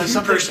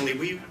 Personally,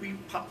 will you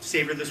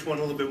savor this one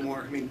a little bit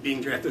more? I mean,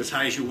 being drafted as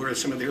high as you were,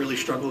 some of the early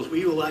struggles, will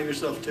you allow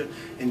yourself to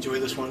enjoy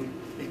this one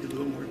maybe a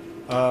little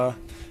more?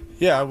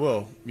 Yeah, I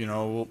will.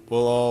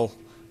 We'll all,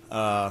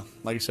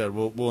 like I said,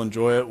 we'll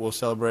enjoy it, we'll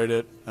celebrate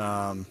it.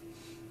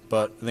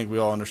 But I think we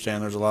all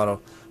understand there's a lot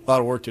of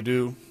work to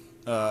do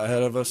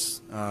ahead of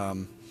us.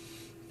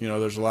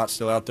 There's a lot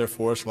still out there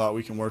for us, a lot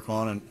we can work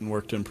on and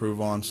work to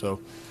improve on. So,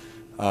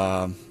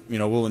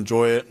 we'll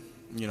enjoy it.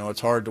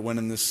 It's hard to win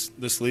in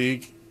this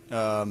league,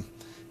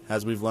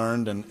 as we've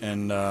learned,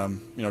 and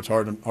it's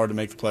hard to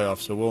make the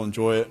playoffs. So we'll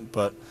enjoy it,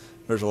 but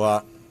there's a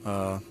lot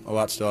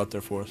still out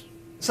there for us.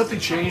 Something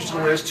changed in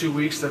the last 2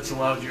 weeks that's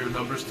allowed your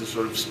numbers to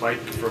sort of spike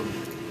from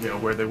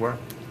where they were?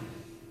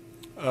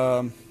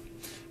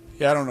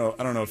 Yeah, I don't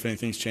know if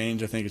anything's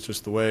changed. I think it's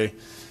just the way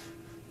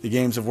the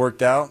games have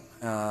worked out.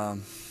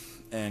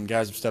 And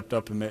guys have stepped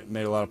up and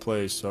made a lot of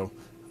plays. So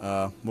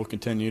we'll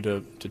continue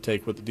to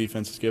take what the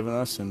defense has given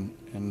us and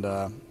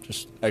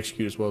just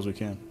execute as well as we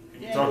can.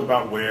 Talk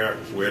about where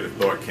the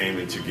thought came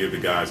in to give the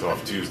guys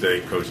off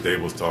Tuesday. Coach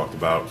Daboll's talked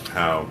about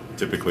how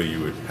typically you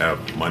would have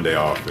Monday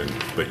off,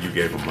 but you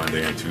gave him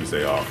Monday and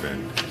Tuesday off,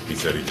 and he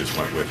said he just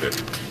went with it.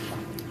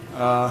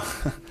 I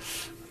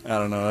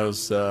don't know. It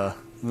was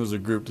a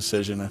group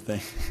decision, I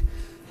think.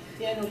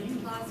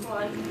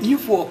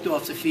 You've walked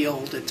off the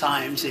field at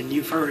times and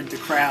you've heard the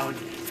crowd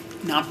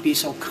not be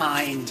so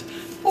kind.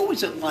 What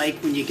was it like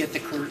when you get the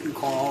curtain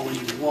call and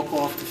you walk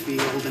off the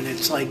field and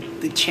it's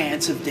like the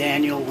chants of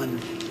Daniel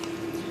and...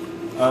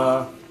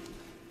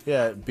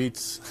 Yeah, it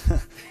beats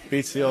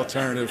the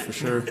alternative for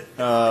sure.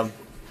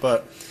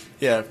 But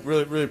yeah,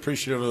 really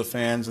appreciative of the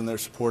fans and their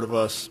support of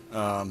us.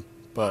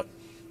 But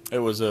it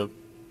was a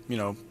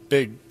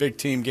big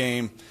team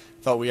game.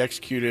 Thought we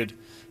executed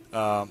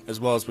as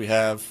well as we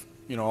have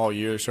all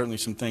year. Certainly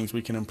some things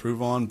we can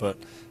improve on, but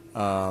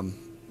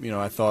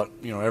I thought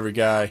every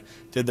guy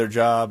did their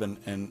job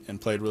and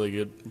played really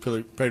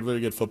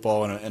good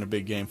football in a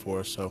big game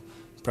for us. So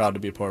proud to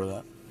be a part of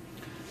that.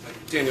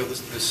 Daniel, the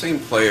same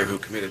player who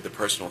committed the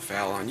personal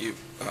foul on you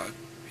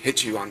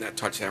hit you on that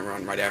touchdown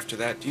run right after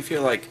that. Do you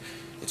feel like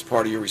it's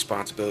part of your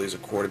responsibility as a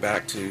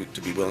quarterback to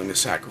be willing to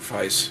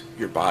sacrifice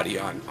your body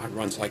on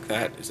runs like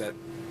that? Is that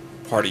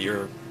part of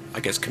your,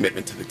 I guess,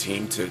 commitment to the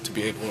team to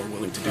be able or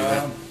willing to do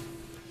that?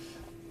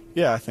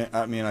 Yeah, I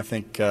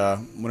think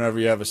whenever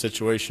you have a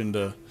situation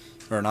or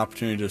an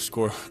opportunity to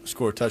score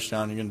a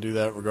touchdown, you're going to do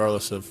that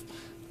regardless of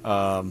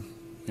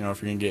if you're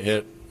going to get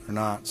hit or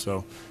not.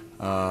 So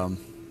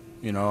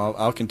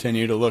I'll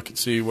continue to look and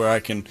see where I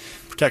can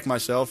protect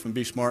myself and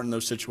be smart in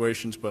those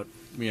situations. But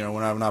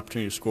when I have an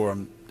opportunity to score,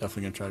 I'm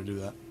definitely going to try to do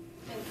that.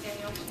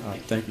 All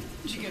right, thank you.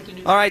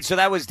 All right, so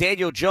that was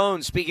Daniel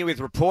Jones speaking with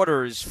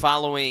reporters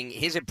following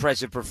his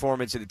impressive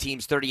performance in the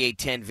team's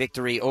 38-10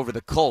 victory over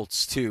the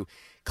Colts to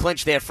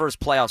clinch their first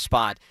playoff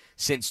spot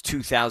since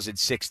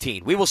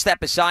 2016. We will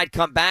step aside,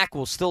 come back.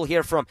 We'll still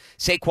hear from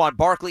Saquon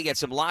Barkley, get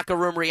some locker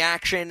room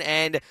reaction,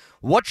 and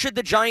what should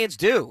the Giants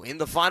do in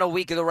the final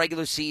week of the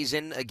regular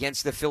season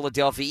against the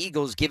Philadelphia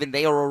Eagles, given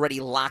they are already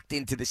locked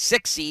into the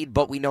 6th seed,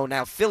 but we know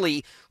now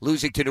Philly,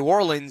 losing to New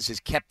Orleans, has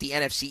kept the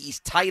NFC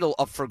East title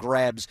up for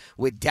grabs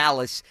with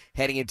Dallas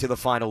heading into the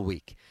final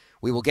week.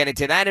 We will get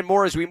into that and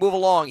more as we move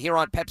along here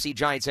on Pepsi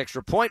Giants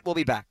Extra Point. We'll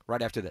be back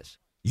right after this.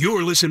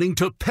 You're listening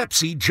to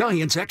Pepsi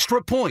Giants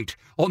Extra Point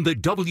on the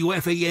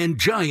WFAN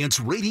Giants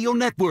Radio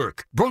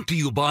Network. Brought to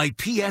you by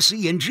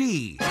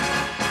PSE&G.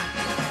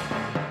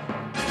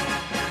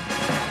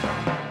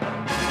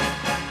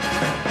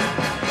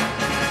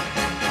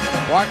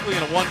 Barkley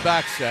in a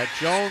one-back set.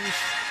 Jones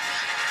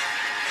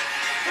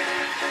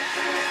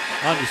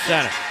under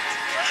center.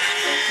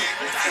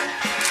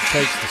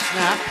 Takes the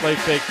snap, play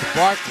fake to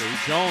Barkley.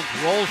 Jones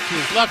rolls to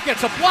his left,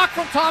 gets a block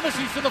from Thomas.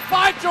 He's to the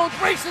 5. Jones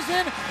races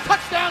in.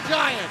 Touchdown,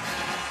 Giants.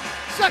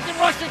 Second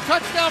rushing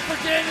touchdown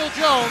for Daniel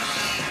Jones.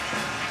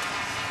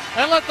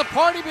 And let the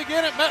party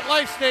begin at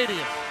MetLife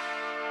Stadium.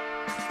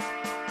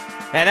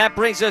 And that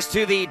brings us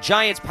to the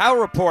Giants Power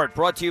Report,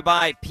 brought to you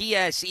by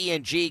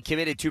PSE&G,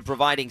 committed to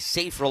providing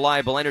safe,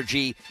 reliable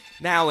energy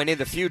now and in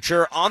the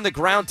future. On the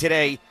ground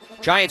today,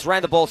 Giants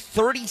ran the ball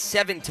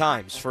 37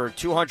 times for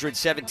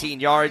 217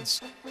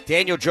 yards.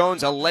 Daniel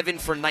Jones, 11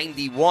 for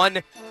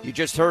 91. You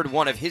just heard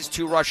one of his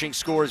 2 rushing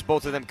scores,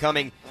 both of them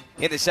coming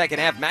in the second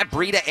half. Matt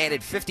Breida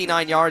added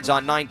 59 yards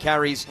on 9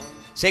 carries.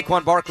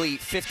 Saquon Barkley,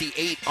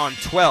 58 on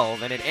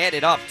 12. And it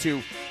added up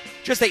to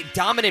just a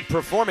dominant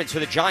performance for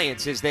the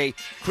Giants as they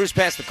cruise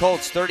past the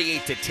Colts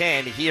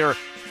 38-10 here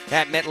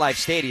at MetLife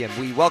Stadium.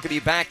 We welcome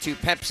you back to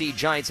Pepsi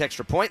Giants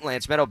Extra Point.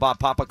 Lance Meadow, Bob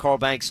Papa, Carl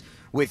Banks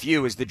with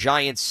you as the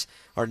Giants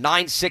are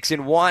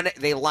 9-6-1.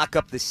 They lock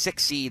up the 6th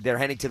seed. They're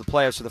heading to the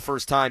playoffs for the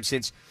first time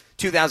since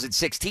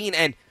 2016.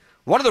 And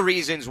one of the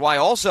reasons why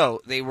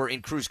also they were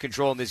in cruise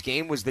control in this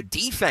game was the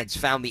defense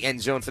found the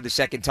end zone for the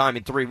second time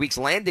in 3 weeks.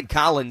 Landon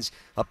Collins,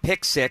 a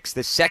pick 6,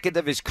 the second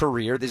of his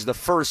career. This is the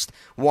first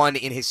one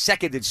in his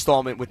second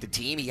installment with the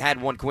team. He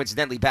had one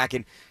coincidentally back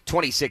in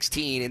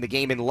 2016 in the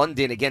game in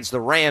London against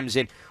the Rams.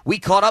 And we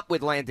caught up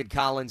with Landon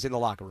Collins in the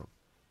locker room.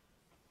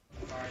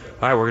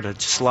 All right, we're going to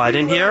slide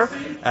in here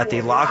at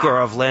the locker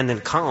of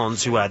Landon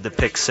Collins, who had the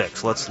pick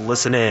 6. Let's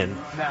listen in.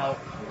 Now,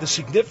 the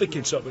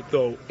significance of it,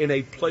 though, in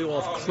a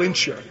playoff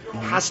clincher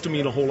has to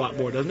mean a whole lot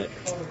more, doesn't it?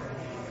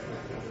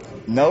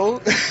 No.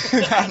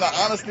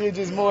 Honestly, it's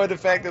just more the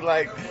fact that,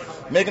 like,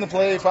 making a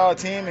play for our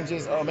team and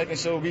just making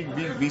sure we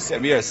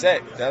are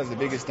set. That was the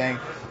biggest thing.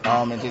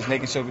 And just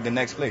making sure with the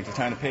next play to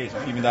turn the page.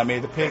 Even though I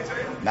made the pick,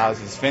 now it's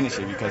just finish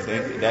it because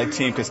that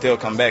team could still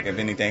come back if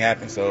anything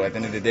happens. So at the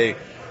end of the day,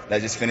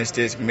 let's just finish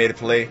this. We made a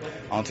play.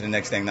 On to the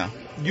next thing now.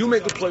 You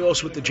made the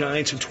playoffs with the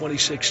Giants in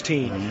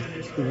 2016.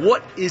 Mm-hmm.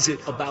 What is it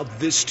about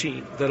this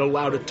team that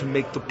allowed it to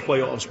make the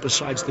playoffs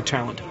besides the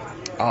talent?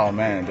 Oh,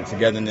 man, the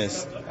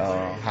togetherness,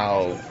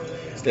 how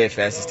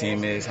steadfast this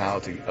team is,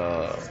 how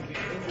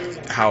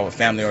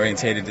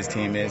family-orientated this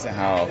team is, and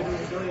how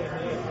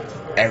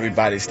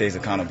everybody stays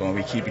accountable and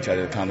we keep each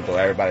other accountable.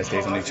 Everybody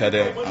stays on each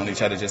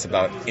other just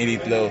about any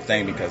little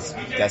thing because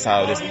that's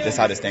how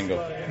this thing goes.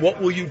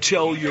 What will you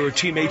tell your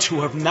teammates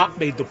who have not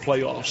made the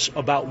playoffs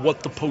about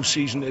what the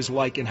postseason is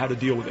like and how to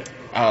deal with it?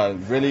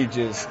 Really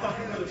just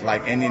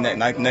like any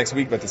next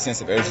week, but the sense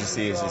of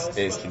urgency is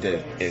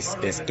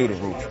through the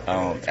roof.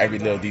 Every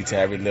little detail,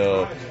 every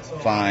little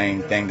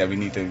fine thing that we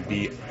need to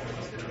be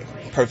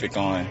perfect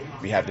on,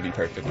 we have to be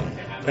perfect on.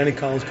 Landon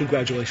Collins,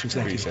 congratulations.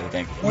 Thank you.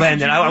 Thank you.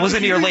 Landon, I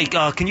wasn't here late.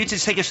 Can you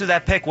just take us through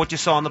that pick, what you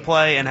saw on the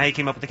play, and how you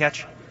came up with the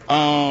catch?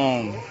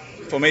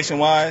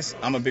 Formation-wise,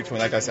 I'm a big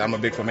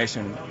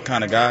formation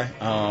kind of guy.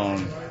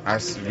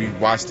 We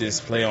watched this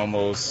play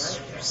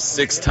almost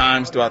 6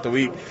 times throughout the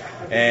week,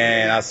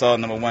 and I saw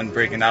number 1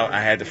 breaking out.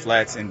 I had the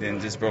flats and then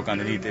just broke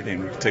underneath it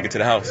and took it to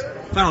the house.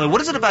 Finally,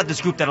 what is it about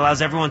this group that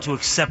allows everyone to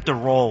accept a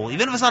role?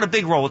 Even if it's not a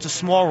big role, it's a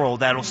small role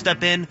that will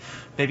step in,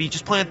 maybe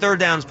just play on third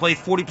downs, play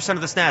 40%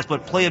 of the snaps,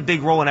 but play a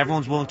big role, and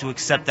everyone's willing to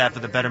accept that for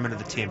the betterment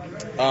of the team.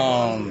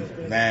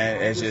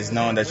 Man, it's just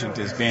knowing that you're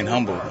just being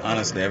humble.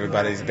 Honestly,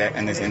 everybody's back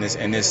in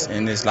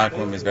this locker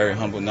room is very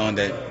humble, knowing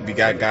that you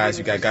got guys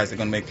that are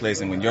gonna make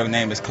plays, and when your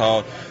name is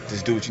called,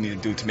 just do what you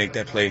need to do to make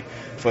that play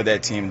for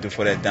that team, do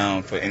for that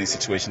down, for any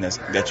situation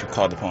that you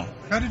called upon.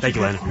 Thank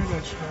you, Landon.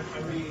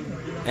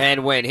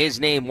 And when his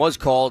name was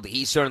called,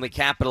 he certainly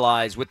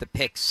capitalized with the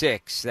pick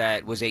 6.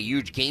 That was a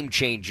huge game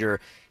changer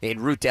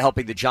en route to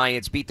helping the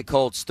Giants beat the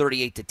Colts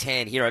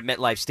 38-10 here at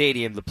MetLife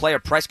Stadium. The player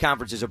press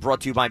conferences are brought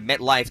to you by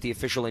MetLife, the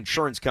official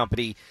insurance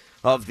company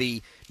of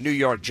the New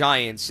York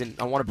Giants. And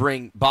I want to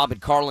bring Bob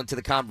and Carl into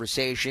the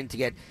conversation to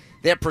get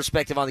their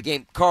perspective on the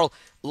game. Carl,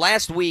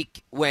 last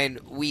week when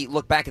we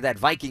look back at that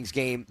Vikings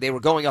game, they were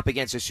going up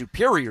against a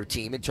superior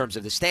team in terms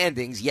of the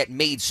standings, yet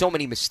made so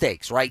many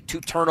mistakes, right?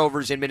 2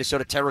 turnovers in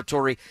Minnesota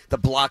territory, the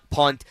block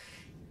punt.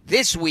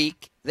 This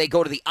week, they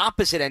go to the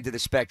opposite end of the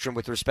spectrum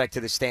with respect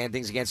to the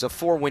standings against a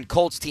 4-win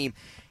Colts team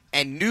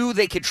and knew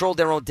they controlled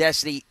their own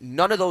destiny.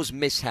 None of those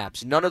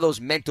mishaps, none of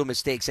those mental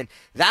mistakes. And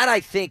that,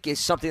 I think, is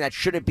something that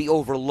shouldn't be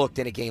overlooked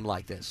in a game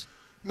like this.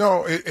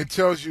 No, it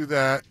tells you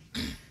that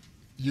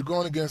you're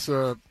going against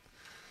a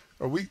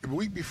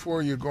week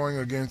before you're going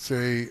against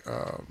the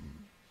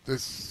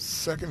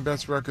second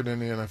best record in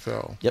the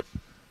NFL. Yep.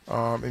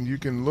 And you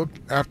can look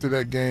after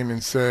that game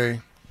and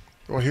say,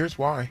 well, here's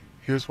why.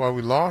 Here's why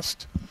we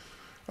lost.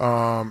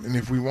 And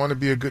if we want to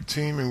be a good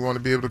team and we want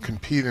to be able to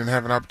compete and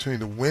have an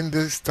opportunity to win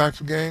these types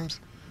of games,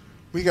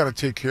 we got to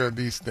take care of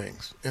these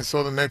things. And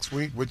so the next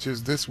week, which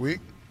is this week,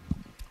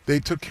 they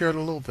took care of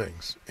the little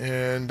things.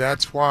 And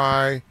that's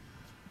why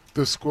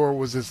the score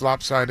was as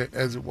lopsided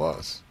as it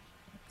was.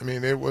 I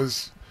mean, it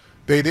was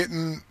they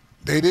didn't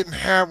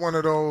have one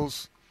of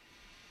those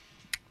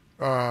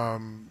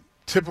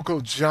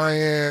typical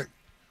Giant,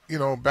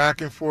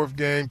 back and forth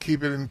game,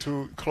 keep it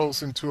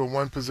close into a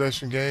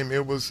one-possession game.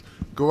 It was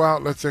go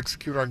out, let's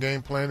execute our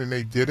game plan, and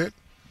they did it.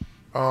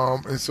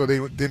 And so they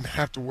didn't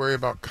have to worry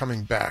about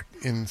coming back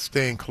and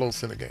staying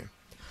close in the game.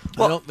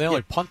 Well, they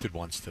only punted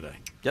once today.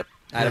 Yep,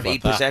 out of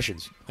 8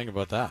 possessions. Think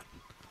about that.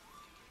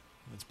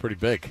 That's pretty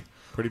big.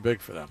 Pretty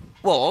big for them.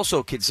 Well,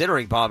 also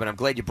considering, Bob, and I'm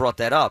glad you brought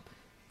that up,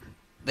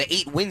 the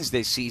 8 wins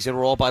this season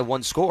were all by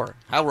 1 score.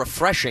 How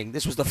refreshing.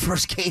 This was the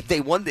first game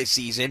they won this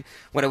season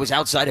when it was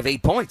outside of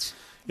 8 points.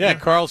 Yeah,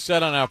 Carl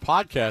said on our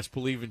podcast,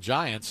 Believe in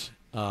Giants,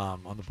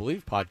 on the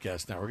Believe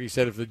Podcast Network, he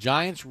said if the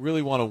Giants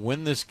really want to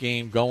win this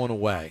game going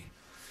away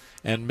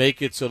and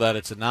make it so that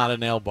it's not a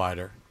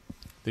nail-biter,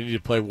 they need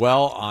to play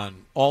well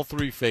on all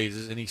 3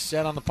 phases. And he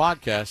said on the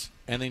podcast,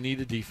 and they need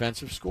a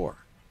defensive score.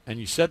 And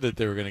you said that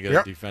they were going to get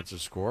a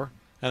defensive score,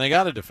 and they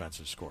got a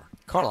defensive score.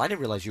 Carl, I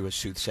didn't realize you were a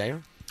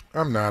soothsayer.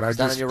 I'm not. I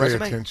just pay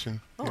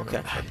attention. Oh, okay.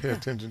 I pay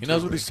attention. He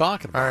knows what he's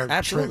talking about.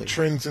 Absolutely.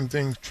 Trends and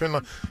things.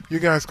 You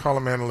guys call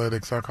them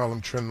analytics. I call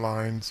them trend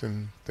lines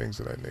and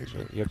things of that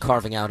nature. You're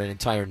carving out an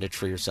entire niche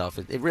for yourself.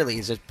 It really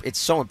is. It's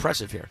so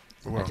impressive here.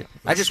 Well,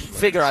 I just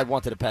figure I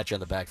wanted to pat you on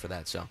the back for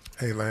that. So.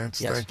 Hey,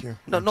 Lance, yes. thank you.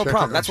 No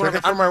problem. That's what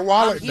I'm for my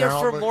wallet I'm here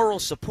now, for moral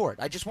support.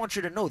 I just want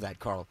you to know that,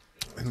 Carl.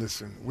 And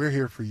listen, we're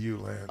here for you,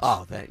 Lance.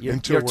 Oh, you're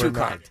too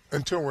kind.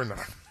 Until we're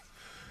not.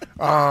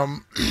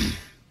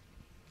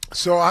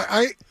 So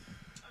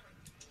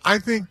I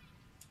think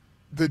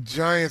the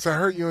Giants, I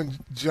heard you and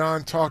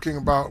John talking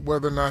about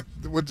whether or not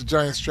what the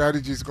Giants'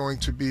 strategy is going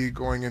to be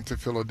going into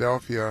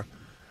Philadelphia.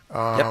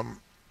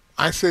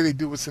 I say they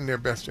do what's in their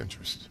best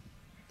interest.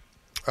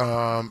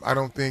 I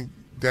don't think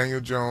Daniel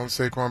Jones,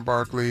 Saquon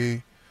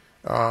Barkley,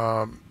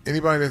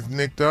 anybody that's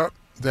nicked up,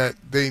 that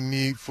they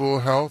need full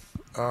health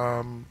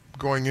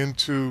going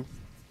into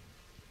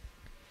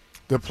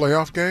the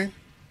playoff game,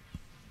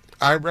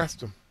 I'd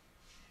rest them.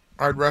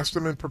 I'd rest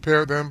them and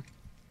prepare them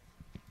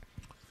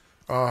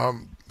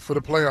for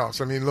the playoffs.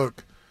 I mean,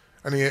 look,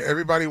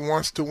 everybody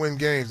wants to win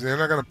games. They're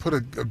not going to put a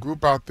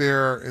group out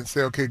there and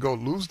say, okay, go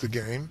lose the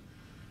game.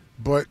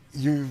 But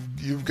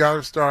you've got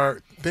to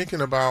start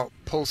thinking about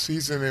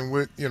postseason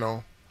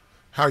and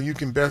how you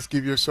can best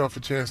give yourself a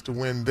chance to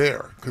win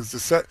there. Because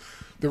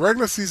the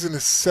regular season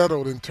is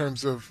settled in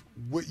terms of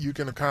what you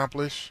can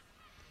accomplish.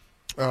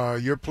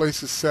 Your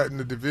place is set in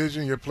the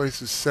division. Your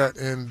place is set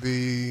in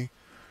the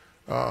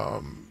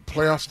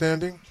playoff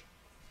standing.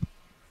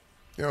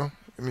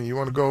 You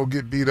want to go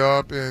get beat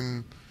up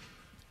and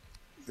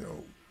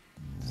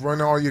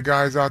run all your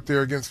guys out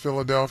there against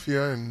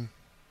Philadelphia, and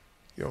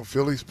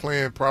Philly's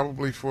playing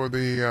probably for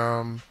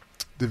the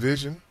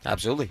division.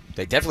 Absolutely,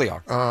 they definitely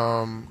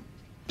are.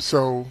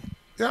 So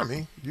yeah,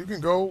 you can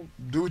go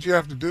do what you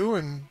have to do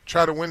and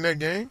try to win that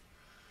game,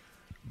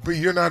 but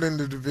you're not in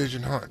the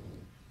division hunt.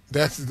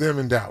 That's them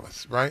in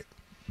Dallas, right?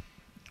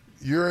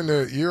 You're in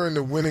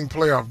the winning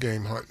playoff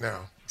game hunt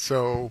now.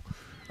 So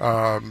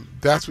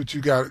that's what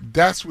you got.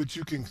 That's what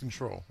you can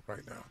control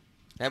right now.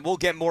 And we'll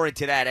get more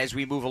into that as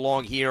we move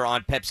along here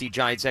on Pepsi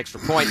Giants Extra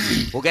Point.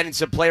 We'll get into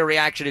some player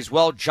reaction as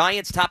well.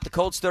 Giants top the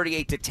Colts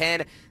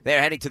 38-10. They're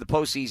heading to the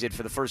postseason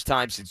for the first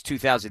time since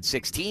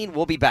 2016.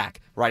 We'll be back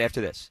right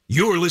after this.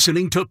 You're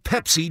listening to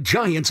Pepsi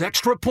Giants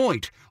Extra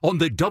Point on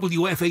the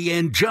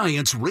WFAN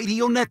Giants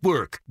Radio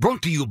Network.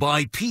 Brought to you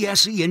by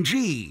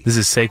PSE&G. This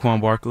is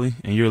Saquon Barkley,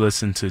 and you're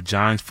listening to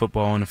Giants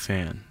Football and a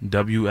Fan,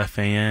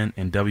 WFAN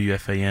and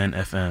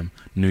WFAN-FM,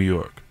 New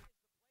York.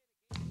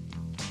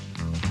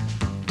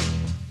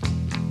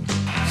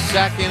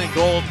 2nd and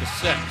goal at the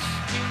 6.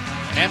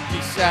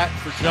 Empty set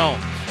for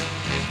Jones.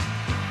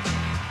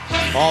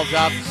 Ball's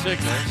out to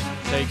Signals.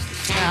 Takes the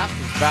snap.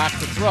 He's back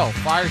to throw.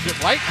 Fires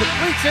it right.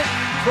 Completes it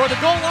toward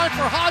the goal line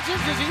for Hodgins.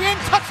 Is he in?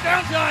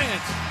 Touchdown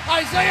Giants.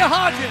 Isaiah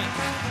Hodgins.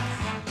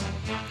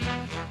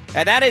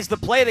 And that is the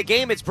play of the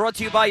game. It's brought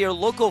to you by your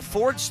local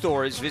Ford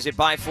stores. Visit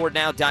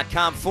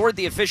buyfordnow.com. Ford,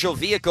 the official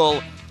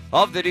vehicle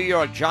of the New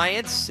York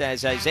Giants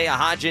as Isaiah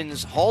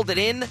Hodgins hauled it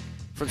in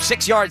from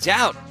 6 yards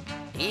out.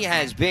 He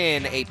has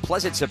been a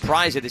pleasant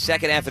surprise in the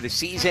second half of the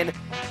season.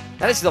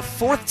 That is the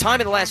fourth time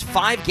in the last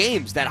 5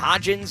 games that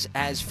Hodgins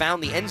has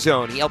found the end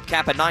zone. He helped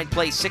cap a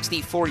 9-play,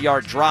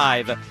 64-yard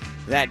drive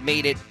that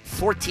made it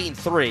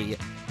 14-3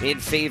 in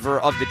favor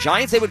of the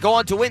Giants. They would go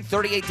on to win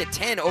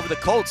 38-10 over the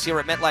Colts here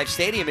at MetLife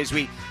Stadium as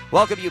we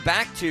welcome you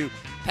back to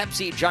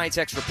Pepsi Giants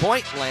Extra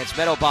Point. Lance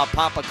Meadow, Bob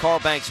Papa, Carl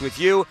Banks with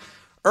you.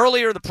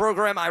 Earlier in the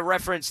program, I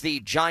referenced the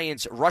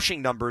Giants'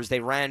 rushing numbers. They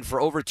ran for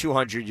over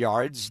 200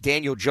 yards.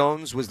 Daniel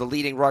Jones was the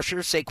leading rusher.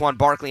 Saquon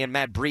Barkley and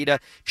Matt Breida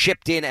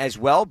chipped in as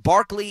well.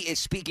 Barkley is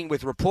speaking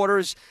with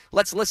reporters.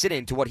 Let's listen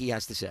in to what he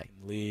has to say.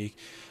 League,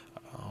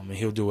 and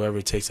he'll do whatever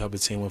it takes to help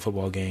his team win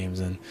football games.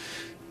 And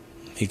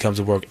he comes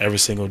to work every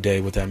single day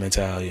with that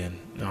mentality, and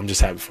I'm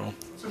just happy for him.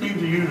 What's it mean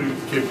to you to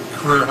get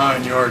career high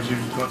in yards?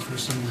 You've gone through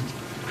some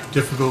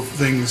difficult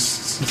things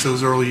since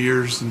those early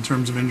years in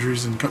terms of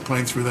injuries and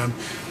playing through them.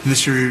 And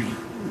this year,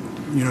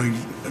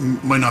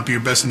 it might not be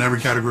your best in every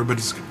category, but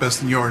it's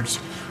best in yards.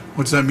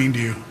 What does that mean to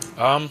you?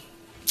 I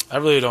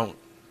really don't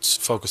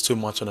focus too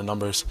much on the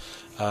numbers.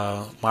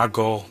 My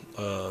goal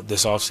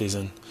this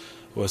offseason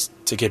was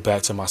to get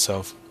back to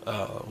myself.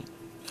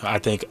 I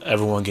think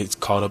everyone gets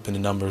caught up in the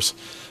numbers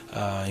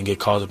and get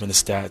caught up in the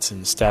stats.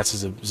 And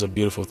stats is a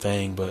beautiful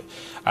thing, but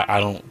I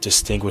don't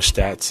distinguish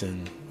stats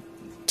and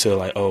to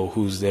like, oh,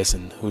 who's this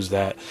and who's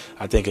that.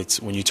 I think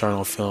it's when you turn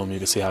on film, you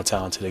can see how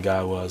talented the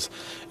guy was.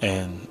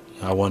 And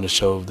I wanted to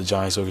show the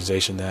Giants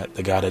organization that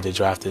the guy that they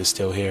drafted is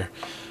still here.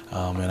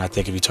 And I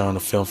think if you turn on the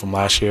film from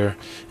last year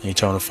and you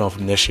turn on the film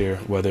from this year,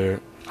 whether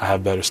I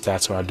have better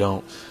stats or I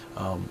don't,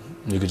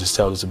 you can just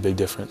tell there's a big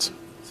difference.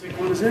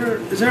 Is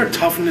there a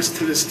toughness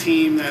to this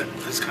team that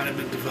has kind of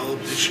been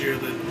developed this year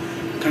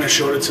that kind of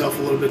showed itself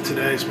a little bit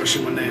today,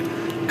 especially when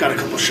they got a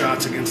couple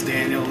shots against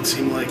Daniel and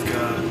seemed like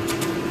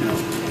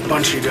a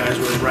bunch of you guys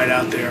were right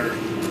out there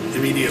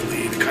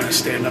immediately to kind of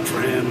stand up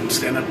for him and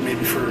stand up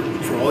maybe for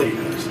all you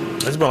guys?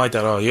 It's been like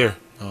that all year.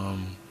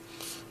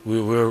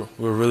 We're a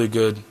really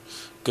good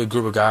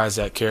group of guys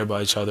that care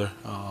about each other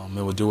and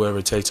will do whatever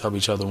it takes to help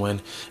each other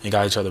win and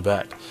guide each other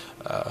back.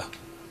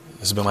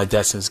 It's been like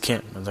that since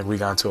camp. It's like we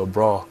got into a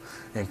brawl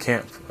in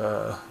camp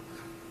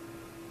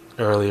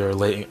earlier or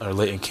late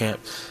in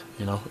camp.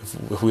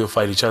 If we'll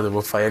fight each other,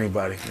 we'll fight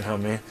anybody. You know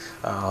what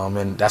I mean?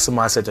 And that's the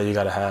mindset that you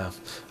got to have,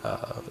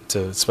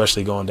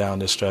 especially going down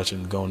this stretch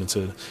and going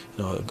into,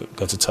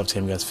 against a tough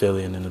team against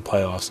Philly and in the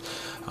playoffs.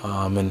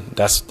 And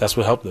that's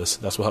what helped us.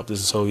 That's what helped us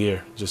this whole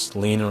year. Just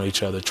leaning on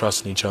each other,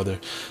 trusting each other,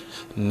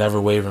 never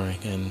wavering,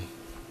 and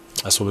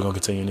that's what we're going to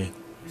continue to need.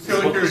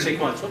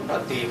 Saquon, talk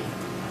about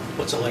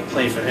what's it like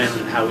playing for him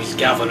and how he's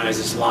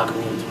galvanized his locker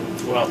room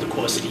throughout the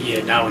course of the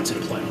year, now into the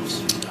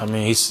playoffs. I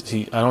mean,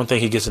 I don't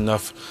think he gets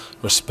enough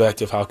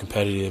respect of how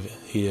competitive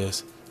he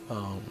is.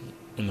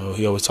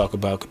 He always talk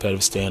about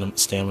competitive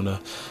stamina,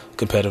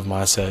 competitive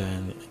mindset,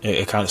 and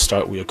it kind of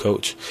starts with your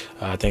coach.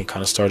 I think it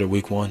kind of started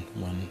week 1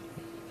 when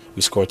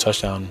we scored a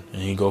touchdown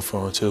and he go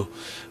for it too.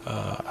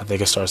 I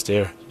think it starts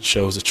there. It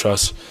shows the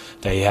trust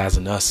that he has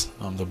in us,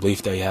 the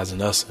belief that he has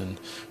in us, and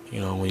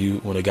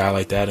when a guy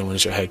like that and when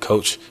it's your head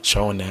coach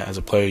showing that as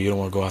a player, you don't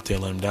want to go out there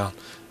and let him down.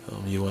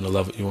 You want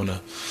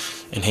to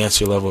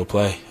enhance your level of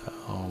play,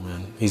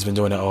 and he's been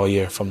doing that all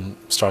year from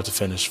start to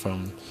finish.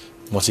 From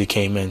once he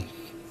came in,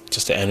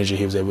 just the energy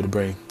he was able to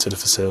bring to the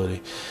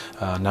facility.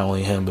 Not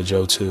only him, but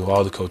Joe too.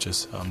 All the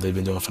coaches, they've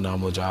been doing a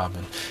phenomenal job,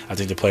 and I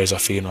think the players are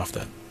feeding off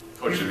that.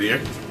 Coach of the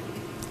year?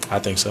 I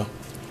think so.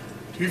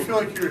 Do you feel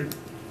like you're a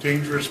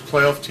dangerous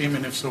playoff team,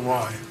 and if so,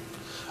 why?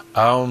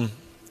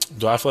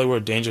 Do I feel like we're a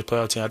dangerous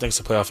playoff team? I think it's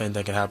a playoff.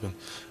 Anything can happen.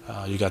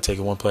 You got to take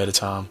it one play at a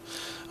time,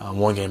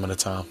 one game at a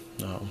time.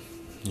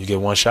 You get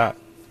one shot.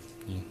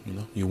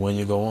 You win,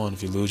 you go on.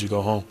 If you lose, you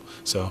go home.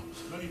 So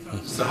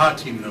it's a hot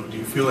team, though. Do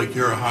you feel like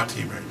you're a hot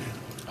team right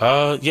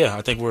now? Yeah,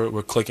 I think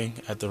we're clicking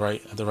at the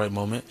right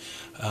moment,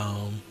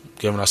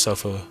 giving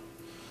ourselves a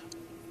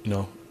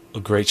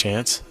great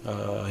chance.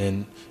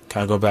 And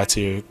kind of go back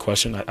to your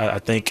question, I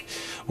think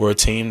we're a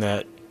team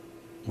that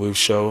we've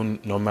shown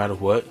no matter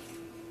what,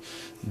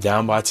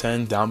 down by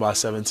 10, down by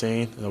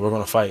 17, we're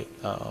going to fight.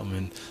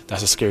 And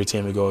that's a scary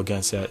team to go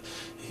against that,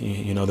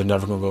 they're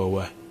never going to go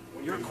away.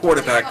 When your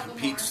quarterback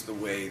competes the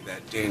way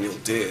that Daniel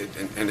did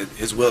and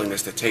his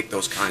willingness to take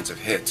those kinds of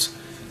hits,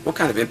 what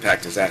kind of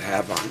impact does that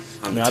have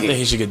on the team? I think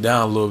he should get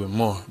down a little bit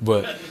more,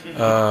 but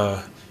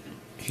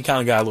he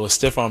kind of got a little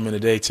stiff arm in the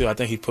day too. I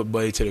think he put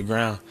Buddy to the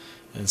ground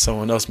and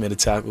someone else made a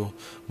tackle.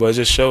 But it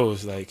just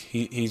shows,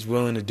 he's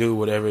willing to do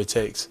whatever it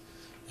takes.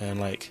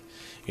 And,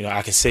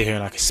 I can sit here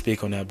and I can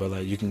speak on that,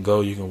 but, you can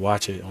go, you can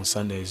watch it on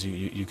Sundays.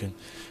 You can,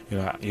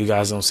 you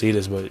guys don't see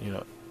this, but,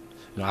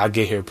 I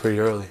get here pretty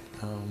early.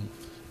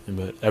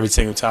 But every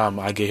single time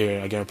I get here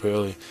and I get here pretty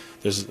early,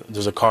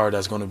 there's a car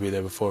that's going to be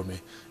there before me,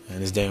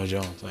 and it's Daniel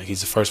Jones.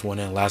 He's the first one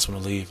in, last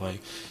one to leave.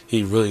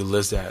 He really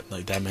lives that,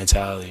 that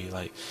mentality.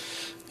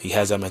 He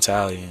has that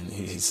mentality, and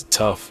he's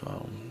tough.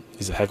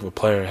 He's a heck of a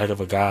player, heck of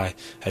a guy,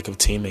 heck of a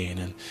teammate,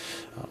 and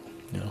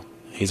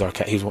he's our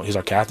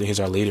captain, he's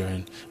our leader,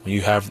 and when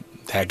you have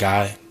that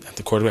guy at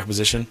the quarterback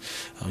position,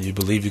 you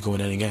believe you can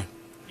win any game.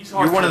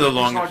 You're one of the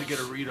longest. It's hard to get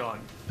a read on.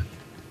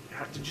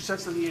 Did you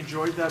sense that he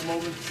enjoyed that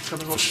moment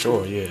coming off? For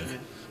sure, yeah.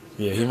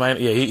 He might.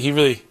 Yeah, he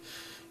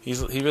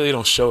really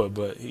don't show it,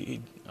 but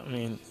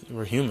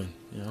we're human,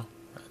 you know.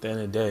 At the end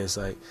of the day, it's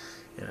like,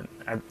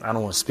 I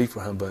don't want to speak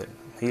for him, but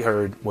he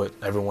heard what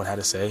everyone had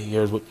to say. He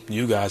heard what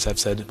you guys have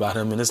said about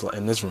him in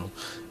this room,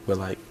 but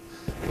like,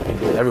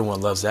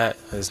 everyone loves that.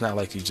 It's not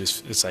like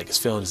it's like he's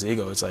feeling his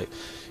ego. It's like,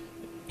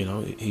 you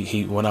know,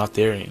 he went out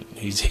there and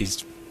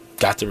he's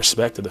got the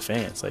respect of the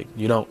fans. Like,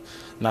 you don't,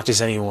 not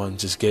just anyone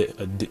just get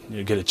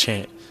a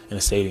chant in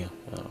a stadium.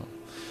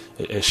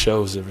 It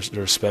shows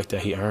the respect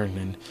that he earned,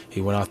 and he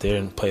went out there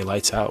and played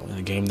lights out in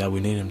a game that we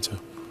needed him to.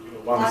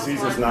 While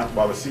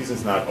the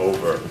season's not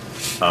over,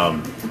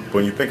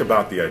 when you think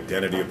about the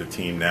identity of the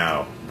team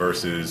now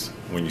versus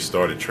when you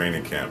started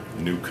training camp,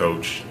 new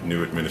coach,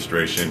 new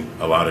administration,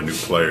 a lot of new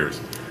players,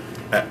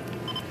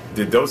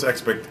 did those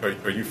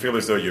or you feel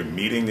as though you're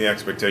meeting the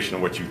expectation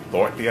of what you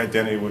thought the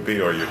identity would be,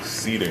 or you're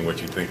exceeding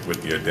what you think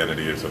what the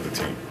identity is of the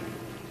team?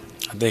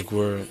 I think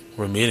we're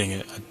meeting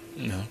it.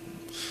 You know,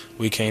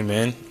 we came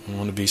in and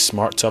want to be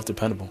smart, tough,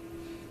 dependable.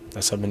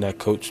 That's something that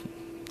Coach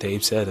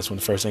Dave said. That's one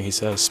of the first thing he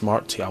says.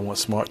 Smart. I want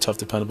smart, tough,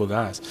 dependable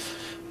guys.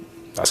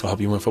 That's gonna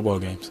help you win football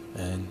games.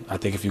 And I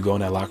think if you go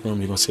in that locker room,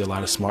 you're gonna see a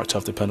lot of smart,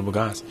 tough, dependable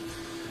guys.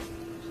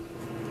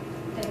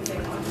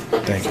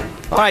 Thank you.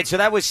 All right, so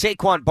that was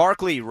Saquon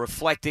Barkley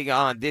reflecting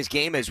on this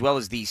game as well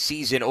as the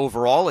season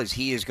overall, as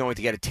he is going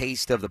to get a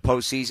taste of the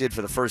postseason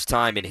for the first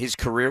time in his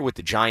career with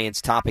the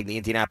Giants topping the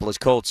Indianapolis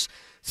Colts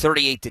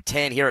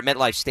 38-10 here at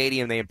MetLife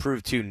Stadium. They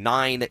improved to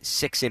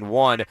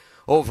 9-6-1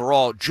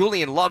 overall.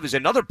 Julian Love is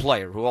another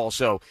player who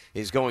also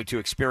is going to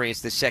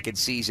experience the second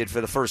season for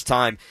the first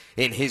time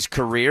in his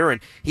career. And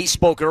he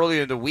spoke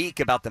earlier in the week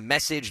about the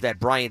message that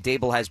Brian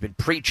Daboll has been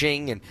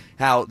preaching and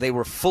how they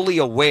were fully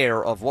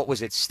aware of what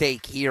was at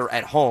stake here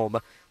at home.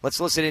 Let's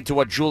listen into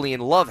what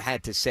Julian Love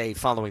had to say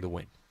following the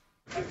win.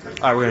 All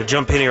right, we're going to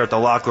jump in here at the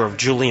locker of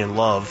Julian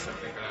Love.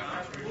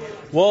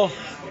 Well,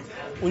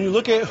 when you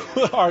look at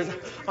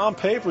on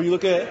paper, you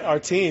look at our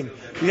team,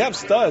 we have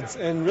studs,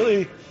 and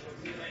really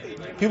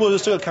people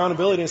just took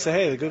accountability and say,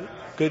 hey, the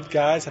good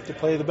guys have to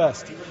play the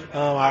best.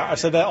 I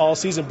said that all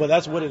season, but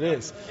that's what it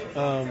is.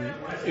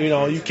 You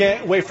know, you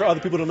can't wait for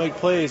other people to make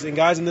plays, and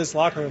guys in this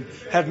locker room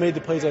have made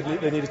the plays that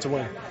they needed to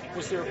win.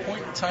 Was there a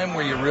point in time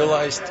where you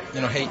realized,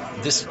 you know, hey,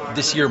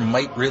 this year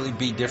might really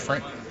be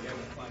different?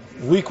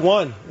 Week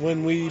 1,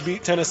 when we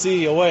beat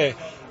Tennessee away,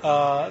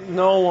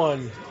 no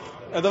one.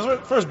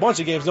 The first bunch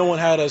of games, no one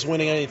had us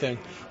winning anything.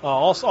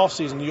 All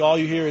off-season, all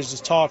you hear is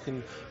just talk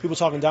and people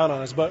talking down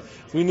on us. But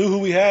we knew who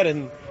we had,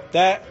 and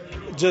that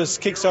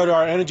just kickstarted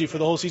our energy for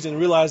the whole season and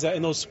realized that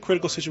in those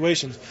critical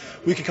situations,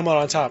 we could come out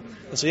on top.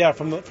 And so, yeah,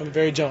 from the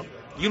very jump.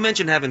 You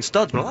mentioned having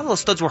studs, but a lot of those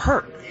studs were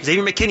hurt.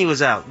 Xavier McKinney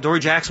was out. Dory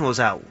Jackson was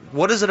out.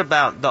 What is it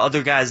about the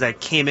other guys that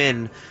came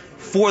in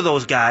for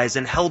those guys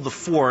and held the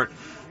fort?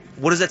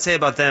 What does that say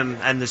about them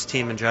and this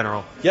team in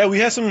general? Yeah, we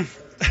had some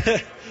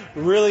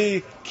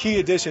really key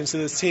additions to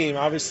this team.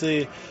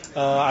 Obviously,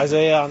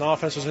 Isaiah on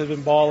offense has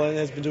been balling,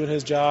 has been doing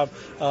his job.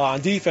 On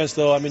defense,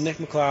 though, I mean, Nick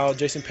McLeod,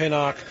 Jason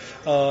Pinnock,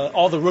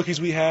 all the rookies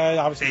we had,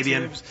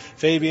 obviously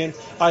Fabian.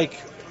 Like,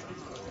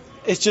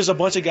 it's just a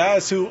bunch of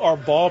guys who are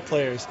ball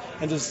players.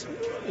 And just,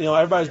 you know,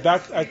 everybody's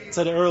back. I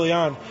said it early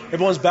on.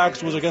 Everyone's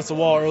back was against the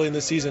wall early in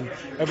the season.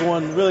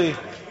 Everyone really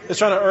is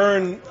trying to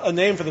earn a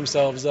name for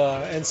themselves.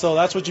 And so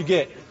that's what you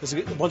get. It's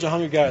a bunch of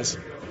hungry guys.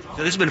 So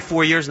this has been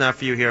 4 years now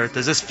for you here.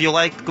 Does this feel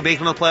like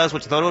making the playoffs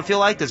what you thought it would feel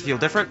like? Does it feel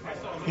different?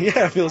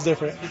 Yeah, it feels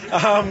different.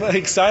 I'm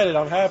excited.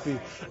 I'm happy.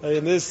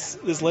 And this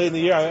late in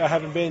the year, I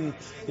haven't been,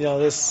 you know,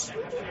 this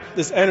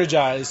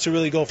energized to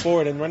really go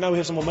forward. And right now we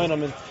have some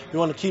momentum, and we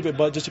want to keep it.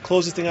 But just to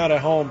close this thing out at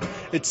home,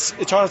 it's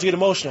hard to get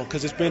emotional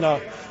because it's been a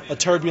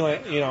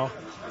turbulent, you know,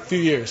 few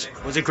years.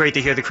 Was it great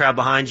to hear the crowd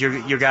behind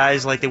your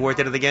guys like they were at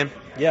the end of the game?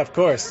 Yeah, of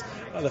course.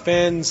 The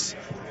fans,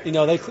 you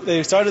know,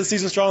 they started the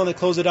season strong, they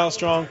closed it out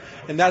strong,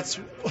 and that's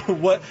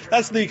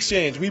the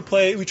exchange. We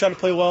try to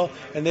play well,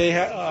 and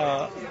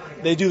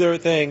they do their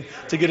thing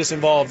to get us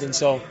involved, and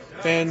so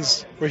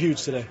fans were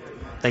huge today.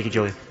 Thank you,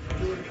 Julian.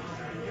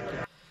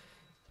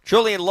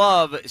 Julian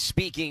Love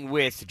speaking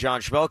with John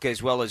Schmelke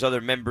as well as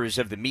other members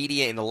of the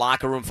media in the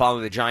locker room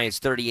following the Giants'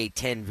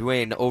 38-10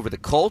 win over the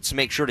Colts.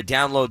 Make sure to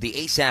download the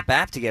ASAP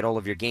app to get all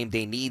of your game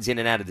day needs in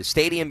and out of the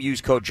stadium.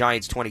 Use code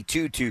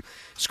Giants22 to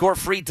score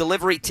free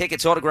delivery,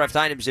 tickets, autographed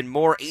items, and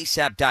more.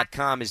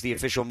 ASAP.com is the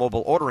official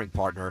mobile ordering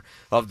partner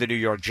of the New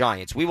York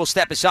Giants. We will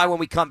step aside when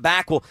we come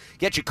back. We'll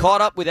get you caught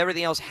up with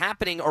everything else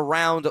happening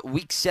around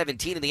Week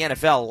 17 in the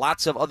NFL.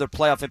 Lots of other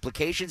playoff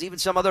implications. Even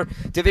some other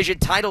division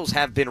titles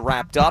have been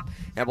wrapped up.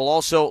 And we'll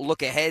also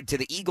look ahead to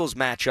the Eagles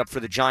matchup for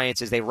the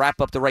Giants as they wrap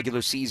up the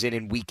regular season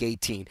in Week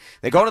 18.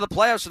 They go to the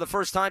playoffs for the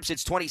first time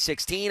since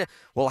 2016.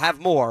 We'll have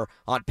more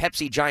on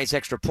Pepsi Giants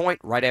Extra Point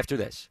right after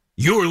this.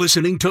 You're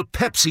listening to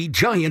Pepsi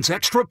Giants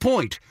Extra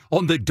Point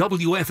on the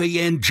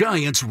WFAN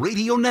Giants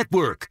Radio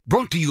Network.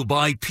 Brought to you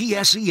by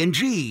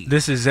PSE&G.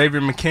 This is Xavier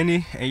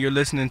McKinney, and you're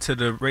listening to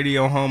the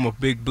radio home of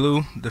Big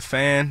Blue, The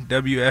Fan,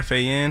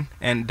 WFAN,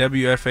 and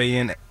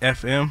WFAN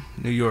FM,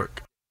 New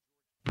York.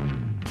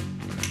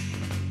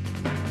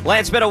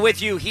 Lance Meadow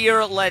with you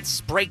here. Let's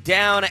break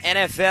down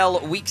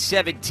NFL Week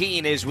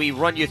 17 as we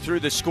run you through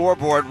the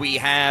scoreboard. We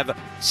have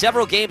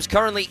several games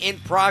currently in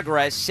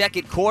progress.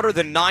 Second quarter,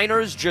 the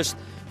Niners just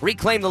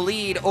reclaim the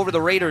lead over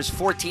the Raiders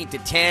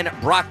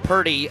 14-10. Brock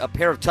Purdy, a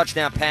pair of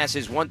touchdown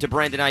passes, one to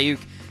Brandon Ayuk,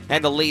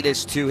 and the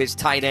latest to his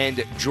tight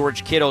end,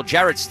 George Kittle.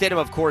 Jarrett Stidham,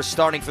 of course,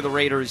 starting for the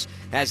Raiders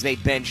as they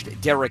benched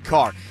Derek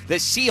Carr. The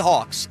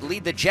Seahawks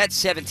lead the Jets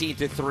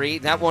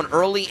 17-3. That one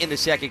early in the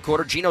second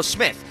quarter. Geno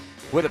Smith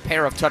with a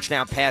pair of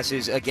touchdown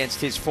passes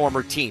against his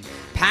former team.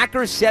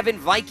 Packers 7,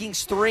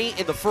 Vikings 3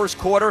 in the first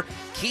quarter.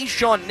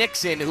 Keyshawn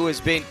Nixon, who has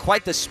been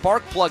quite the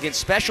spark plug in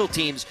special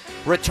teams,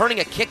 returning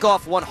a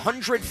kickoff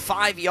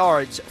 105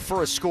 yards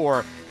for a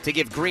score to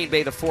give Green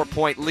Bay the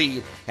 4-point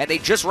lead. And they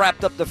just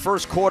wrapped up the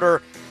first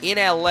quarter in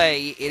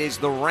L.A. It is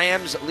the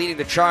Rams leading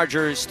the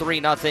Chargers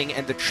 3-0,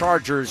 and the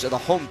Chargers are the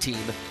home team,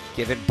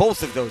 given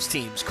both of those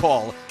teams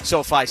call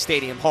SoFi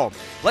Stadium home.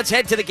 Let's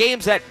head to the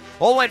games that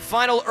all went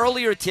final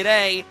earlier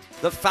today.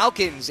 The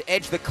Falcons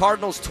edged the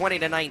Cardinals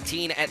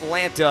 20-19.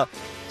 Atlanta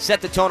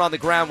set the tone on the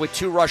ground with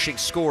 2 rushing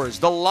scores.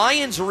 The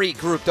Lions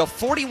regrouped a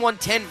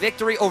 41-10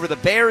 victory over the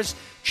Bears.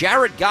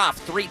 Jared Goff,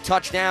 3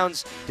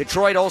 touchdowns.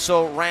 Detroit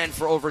also ran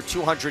for over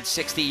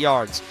 260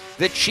 yards.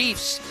 The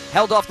Chiefs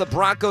held off the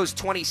Broncos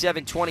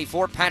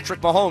 27-24. Patrick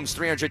Mahomes,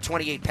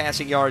 328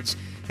 passing yards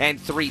and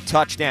 3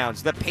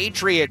 touchdowns. The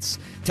Patriots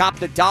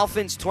topped the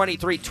Dolphins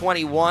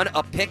 23-21.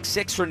 A pick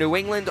 6 for New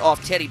England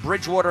off Teddy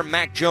Bridgewater.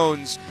 Mac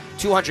Jones,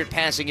 200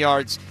 passing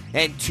yards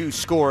and 2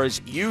 scores.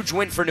 Huge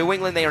win for New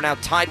England. They are now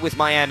tied with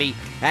Miami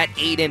at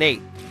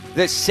 8-8.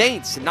 The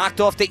Saints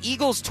knocked off the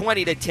Eagles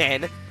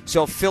 20-10.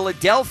 So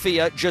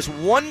Philadelphia just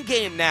 1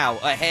 game now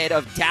ahead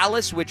of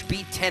Dallas, which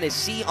beat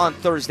Tennessee on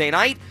Thursday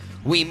night.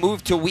 We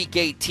move to Week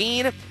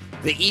 18.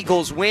 The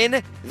Eagles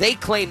win. They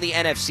claim the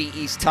NFC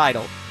East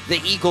title.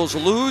 The Eagles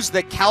lose.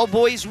 The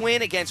Cowboys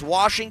win against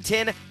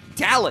Washington.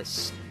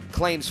 Dallas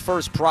claims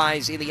first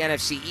prize in the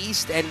NFC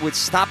East and would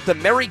stop the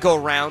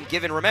merry-go-round,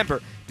 given,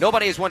 remember,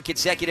 nobody has won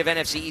consecutive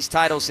NFC East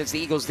titles since the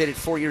Eagles did it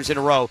 4 years in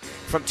a row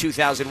from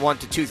 2001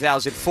 to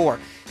 2004.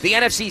 The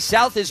NFC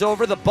South is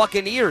over. The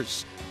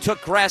Buccaneers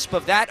took grasp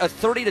of that. A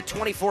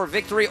 30-24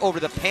 victory over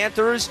the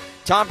Panthers.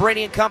 Tom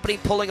Brady and company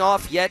pulling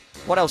off yet,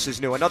 what else is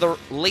new? Another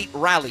late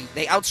rally.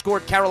 They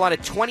outscored Carolina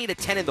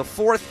 20-10 in the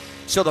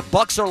fourth, so the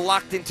Bucs are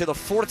locked into the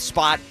 4th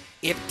spot.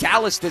 If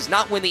Dallas does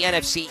not win the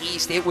NFC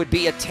East, it would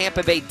be a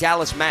Tampa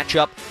Bay-Dallas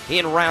matchup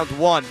in round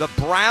 1. The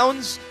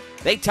Browns,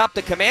 they topped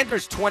the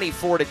Commanders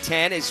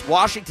 24-10 as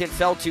Washington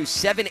fell to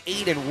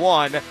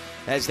 7-8-1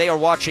 as they are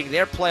watching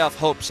their playoff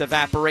hopes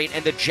evaporate.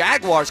 And the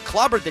Jaguars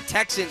clobbered the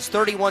Texans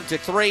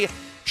 31-3.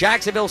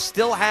 Jacksonville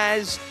still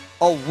has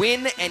a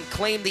win and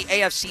claim the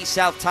AFC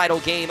South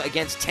title game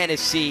against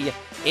Tennessee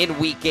in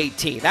Week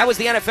 18. That was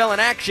the NFL in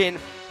action.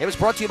 It was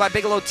brought to you by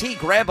Bigelow Tea.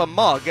 Grab a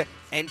mug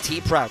and tea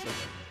proudly.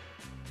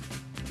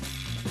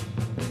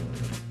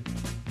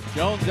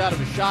 Jones out of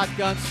a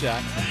shotgun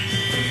set.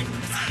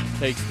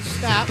 Takes the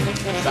snap, back to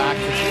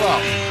throw.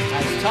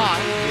 Has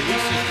time,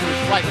 releases to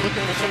his right,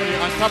 looking for somebody to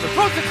uncover.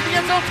 Throws it to the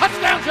end zone,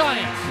 touchdown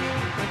Giants!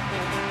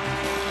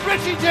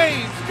 Richie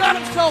James got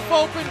himself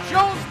open.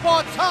 Jones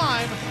bought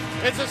time.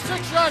 It's a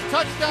 6-yard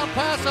touchdown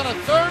pass on a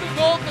 3rd and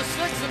goal to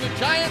 6, and the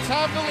Giants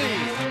have the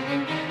lead.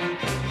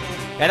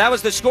 And that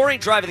was the scoring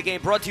drive of the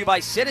game, brought to you by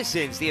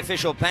Citizens, the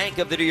official bank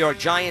of the New York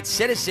Giants.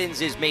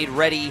 Citizens is made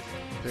ready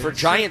for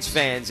Giants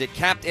fans. It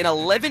capped an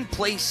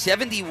 11-play,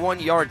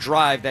 71-yard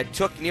drive that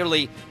took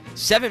nearly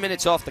 7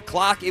 minutes off the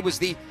clock. It was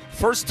the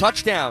first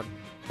touchdown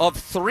of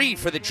 3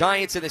 for the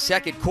Giants in the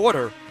second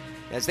quarter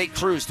as they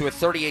cruised to a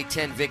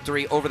 38-10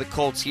 victory over the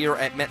Colts here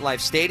at MetLife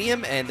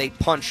Stadium, and they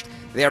punched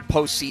their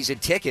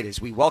postseason ticket.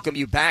 As we welcome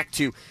you back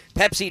to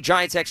Pepsi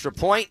Giants Extra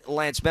Point,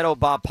 Lance Meadow,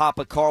 Bob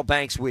Papa, Carl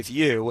Banks with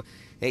you.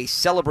 A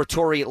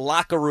celebratory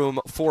locker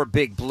room for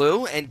Big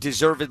Blue, and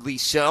deservedly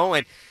so.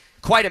 And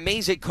quite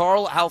amazing,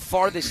 Carl, how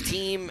far this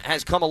team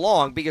has come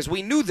along, because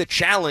we knew the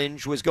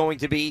challenge was going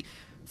to be,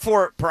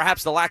 for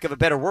perhaps the lack of a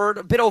better word,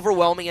 a bit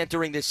overwhelming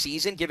entering this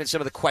season, given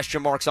some of the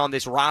question marks on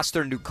this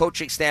roster, new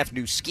coaching staff,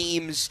 new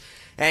schemes,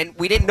 and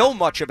we didn't know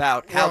much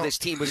about how this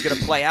team was going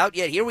to play out.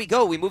 Yet here we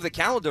go. We move the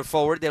calendar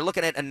forward. They're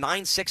looking at a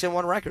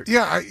 9-6-1 record.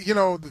 Yeah,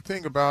 the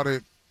thing about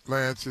it,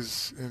 Lance,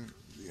 is, and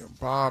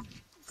Bob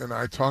and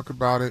I talk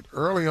about it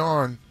early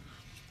on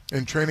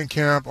in training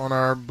camp on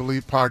our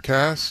Believe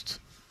podcast,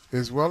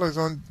 as well as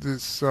on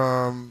this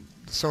some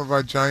of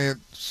our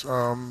Giants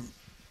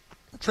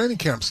training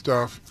camp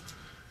stuff,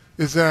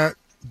 is that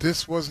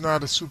this was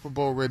not a Super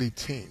Bowl ready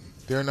team.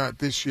 They're not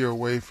this year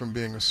away from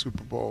being a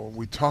Super Bowl.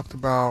 We talked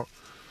about,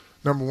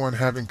 number one,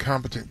 having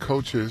competent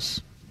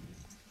coaches,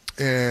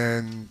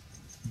 and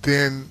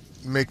then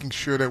making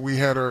sure that we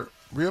had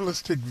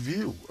realistic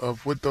view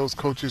of what those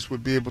coaches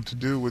would be able to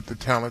do with the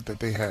talent that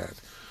they had.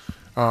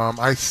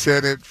 I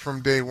said it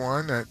from day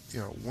one that,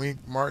 Wink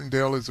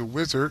Martindale is a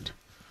wizard,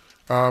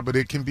 but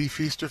it can be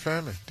feast or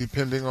famine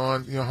depending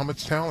on, how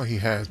much talent he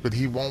has, but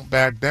he won't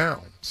back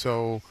down.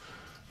 So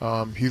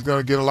he's going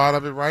to get a lot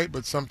of it right,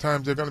 but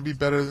sometimes they're going to be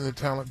better than the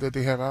talent that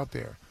they have out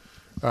there.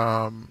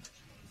 And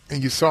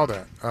you saw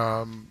that.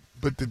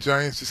 But the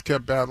Giants just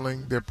kept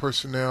battling. Their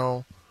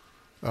personnel,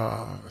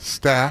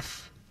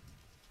 staff,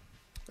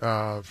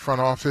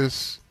 front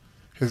office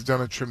has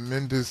done a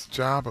tremendous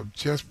job of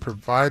just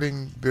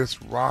providing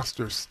this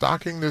roster,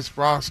 stocking this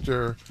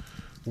roster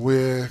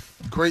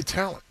with great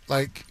talent.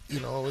 Like,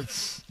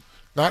 it's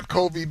not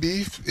Kobe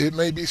beef. It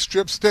may be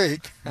strip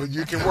steak, but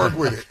you can work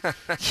with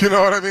it. You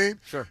know what I mean?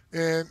 Sure.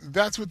 And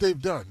that's what they've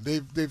done.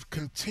 They've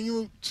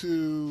continued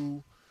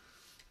to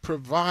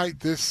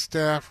provide this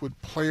staff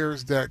with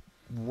players that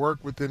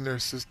work within their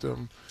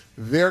system,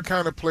 their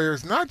kind of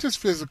players, not just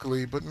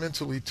physically, but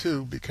mentally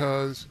too,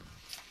 because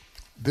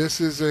this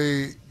is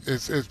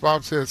as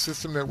Bob said, a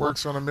system that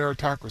works on a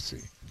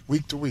meritocracy,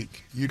 week to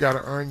week. You got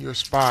to earn your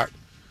spot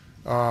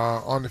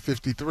on the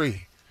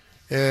 53.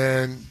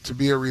 And to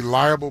be a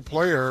reliable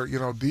player,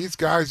 these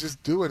guys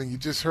just do it. And you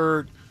just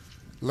heard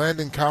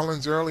Landon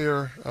Collins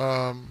earlier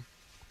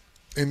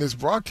in this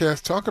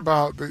broadcast talk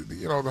about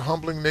the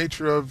humbling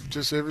nature of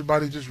just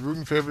everybody just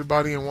rooting for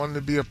everybody and wanting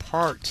to be a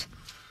part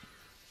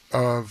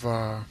of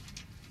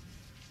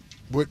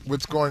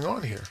what's going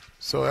on here.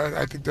 So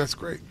I think that's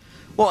great.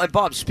 Well, and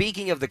Bob,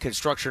 speaking of the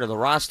construction of the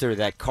roster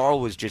that Carl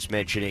was just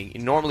mentioning,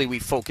 normally we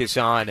focus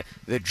on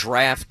the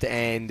draft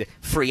and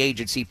free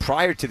agency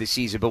prior to the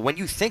season, but when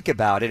you think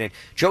about it, and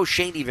Joe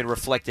Schoen even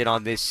reflected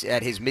on this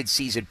at his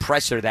midseason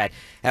presser, that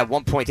at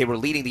one point they were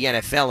leading the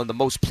NFL in the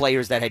most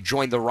players that had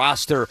joined the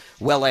roster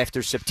well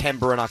after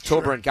September and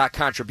October and got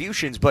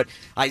contributions, but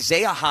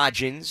Isaiah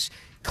Hodgins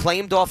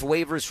claimed off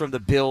waivers from the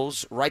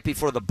Bills right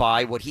before the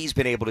bye, what he's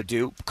been able to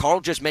do.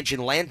 Carl just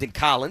mentioned Landon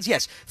Collins.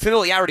 Yes,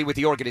 familiarity with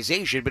the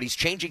organization, but he's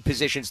changing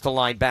positions to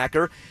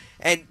linebacker.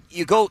 And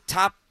you go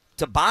top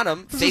to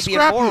bottom, Fabian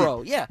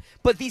Morrow. Yeah,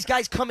 but these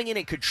guys coming in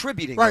and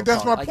contributing. Right, though,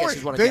 that's Carl, my I guess point.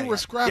 is what I'm They getting were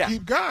at. scrap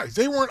heap guys.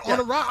 They weren't on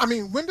a roster. I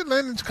mean, when did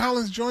Landon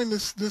Collins join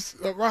this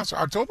roster?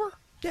 October?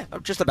 Yeah,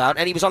 just about.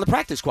 And he was on the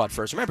practice squad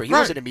first. Remember, he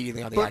wasn't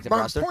immediately on the active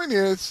roster. My point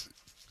is,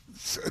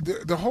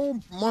 the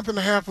whole month and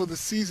a half of the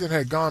season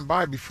had gone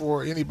by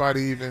before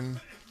anybody even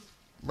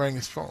rang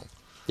his phone.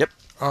 Yep.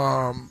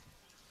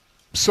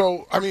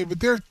 So I mean,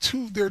 but there are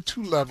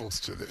two levels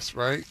to this,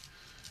 right?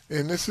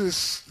 And this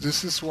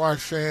is why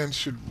fans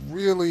should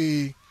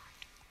really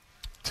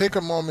take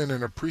a moment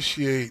and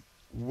appreciate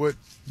what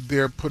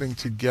they're putting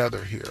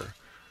together here.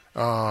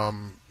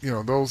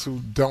 Those who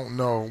don't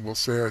know will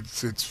say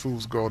it's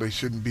fool's gold. They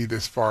shouldn't be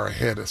this far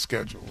ahead of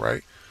schedule,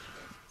 right?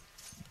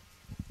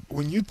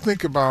 When you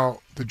think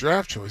about the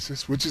draft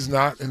choices, which is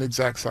not an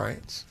exact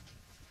science,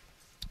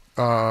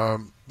 the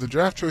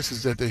draft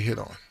choices that they hit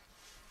on.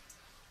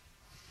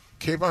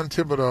 Kayvon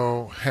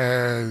Thibodeau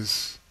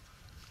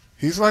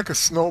he's like a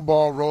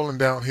snowball rolling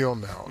downhill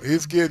now.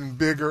 He's getting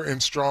bigger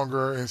and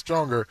stronger and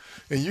stronger.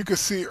 And you could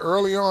see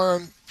early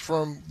on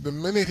from the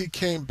minute he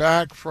came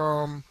back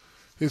from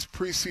his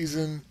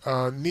preseason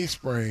knee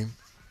sprain,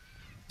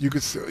 you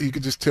could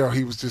just tell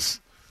he was just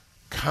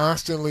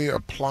constantly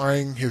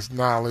applying his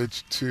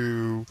knowledge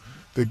to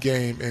the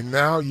game, and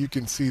now you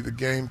can see the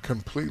game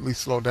completely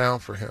slow down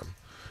for him.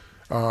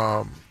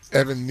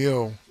 Evan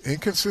Neal,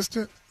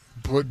 inconsistent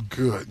but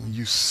good, and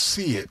you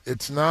see it.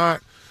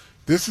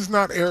 This is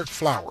not Eric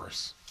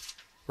Flowers,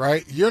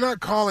 right? You're not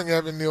calling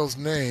Evan Neal's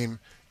name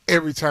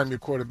every time your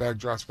quarterback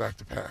drops back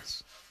to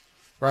pass,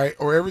 right?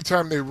 Or every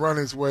time they run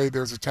his way,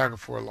 there's a tackle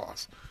for a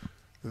loss.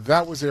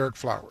 That was Eric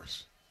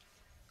Flowers.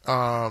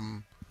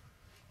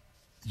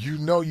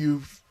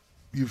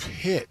 You've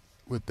hit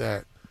with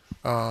that.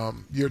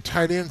 Your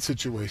tight end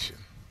situation.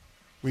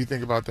 What do you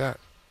think about that?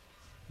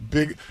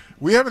 I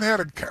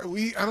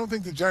don't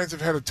think the Giants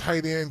have had a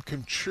tight end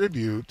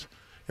contribute,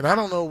 and I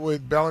don't know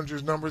what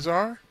Bellinger's numbers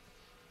are,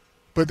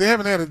 but they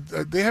haven't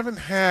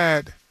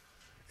had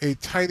a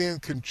tight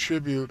end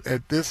contribute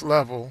at this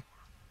level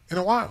in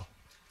a while.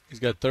 He's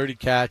got 30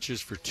 catches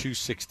for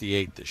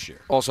 268 this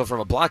year. Also from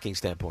a blocking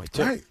standpoint,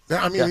 too. Right.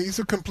 I mean, he's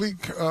a complete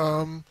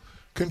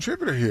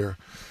contributor here.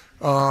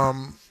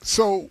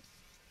 So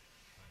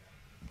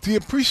the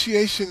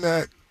appreciation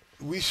that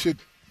we should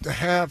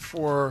have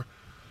for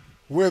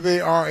where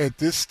they are at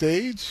this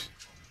stage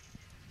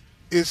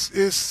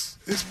is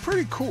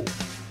pretty cool.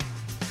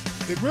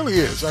 It really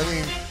is. I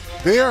mean,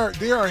 they are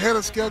ahead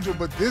of schedule,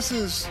 but this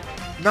is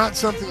not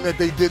something that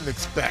they didn't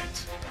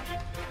expect.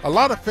 A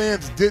lot of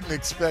fans didn't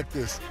expect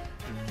this.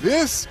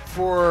 This,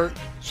 for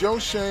Joe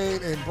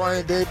Schoen and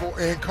Brian Dable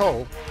and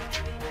Cole,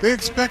 they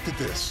expected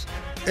this.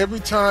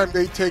 Every time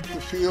they take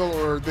the field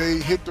or they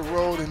hit the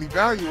road and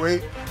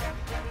evaluate,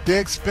 they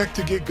expect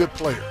to get good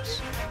players.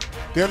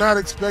 They're not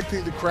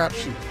expecting the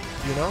crapshoot,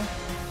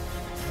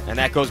 And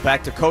that goes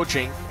back to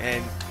coaching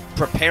and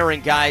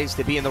preparing guys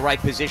to be in the right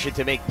position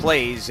to make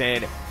plays.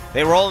 And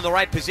They were all in the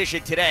right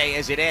position today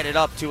as it added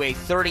up to a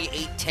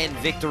 38-10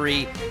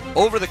 victory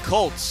over the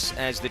Colts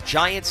as the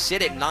Giants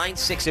sit at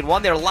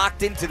 9-6-1. They're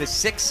locked into the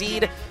 6th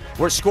seed.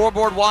 We're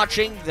scoreboard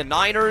watching. The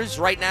Niners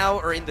right now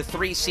are in the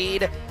 3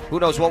 seed. Who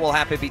knows what will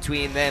happen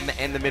between them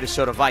and the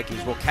Minnesota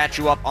Vikings. We'll catch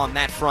you up on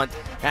that front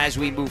as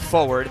we move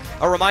forward.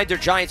 A reminder,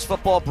 Giants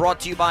football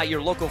brought to you by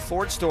your local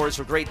Ford stores.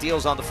 For great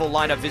deals on the full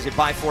lineup, visit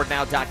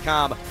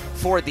buyfordnow.com.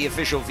 Ford, the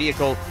official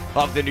vehicle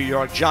of the New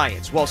York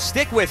Giants. Well,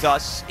 stick with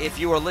us if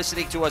you are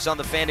listening to us on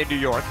The Fan in New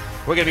York.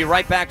 We're going to be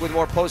right back with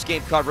more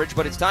post-game coverage,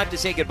 but it's time to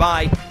say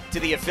goodbye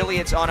to the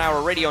affiliates on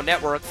our radio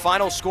network.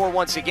 Final score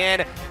once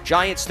again,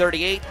 Giants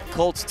 38,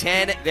 Colts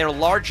 10. Their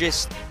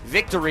largest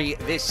victory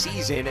this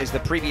season, as the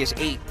previous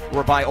 8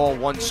 were by all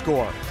 1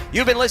 score.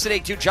 You've been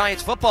listening to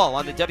Giants football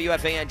on the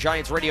WFAN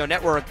Giants Radio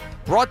Network,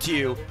 brought to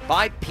you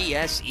by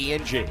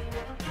PSENG.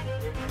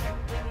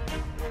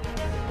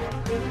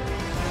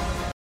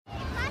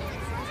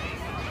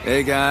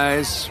 Hey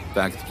guys,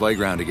 back at the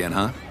playground again,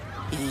 huh?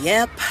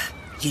 Yep.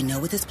 You know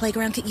what this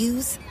playground could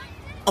use?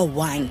 A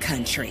wine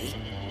country.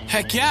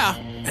 Heck yeah,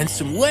 and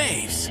some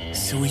waves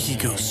so we could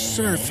go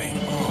surfing.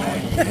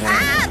 Oh,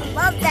 yeah.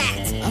 Love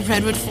that. A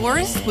redwood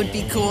forest would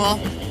be cool.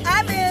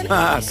 I'm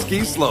in.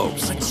 Ski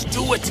slopes. Let's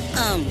do it.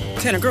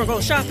 Can a girl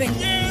go shopping?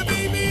 Yeah,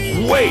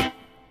 baby. Wait.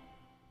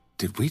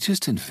 Did we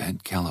just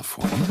invent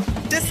California?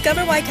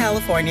 Discover why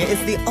California is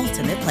the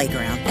ultimate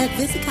playground at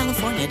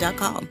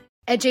visitcalifornia.com.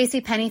 At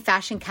JCPenney,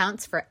 fashion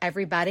counts for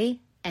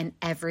everybody and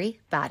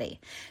everybody.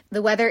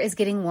 The weather is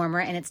getting warmer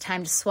and it's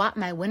time to swap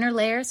my winter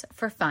layers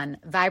for fun,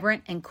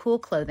 vibrant, and cool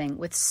clothing.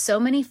 With so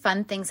many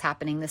fun things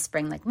happening this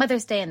spring, like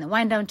Mother's Day and the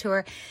Wind Down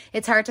Tour,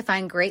 it's hard to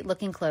find great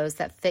looking clothes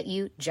that fit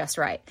you just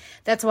right.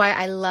 That's why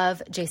I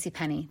love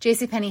JCPenney.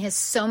 JCPenney has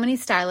so many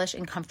stylish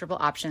and comfortable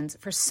options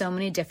for so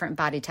many different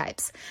body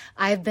types.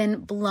 I've been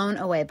blown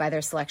away by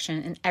their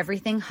selection, and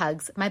everything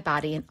hugs my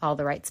body in all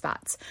the right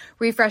spots.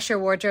 Refresh your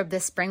wardrobe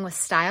this spring with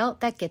style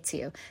that gets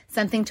you.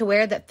 Something to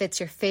wear that fits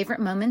your favorite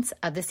moments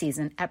of the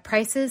season at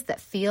prices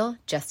that feel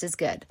just as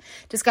good.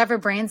 Discover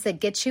brands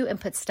that get you and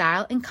put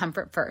style and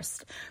comfort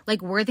first,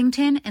 like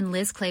Worthington and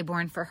Liz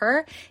Claiborne for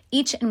her,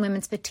 each in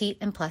women's petite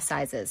and plus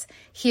sizes.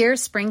 Here,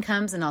 spring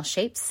comes in all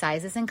shapes,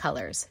 sizes, and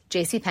colors.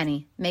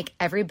 JCPenney, make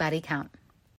everybody count.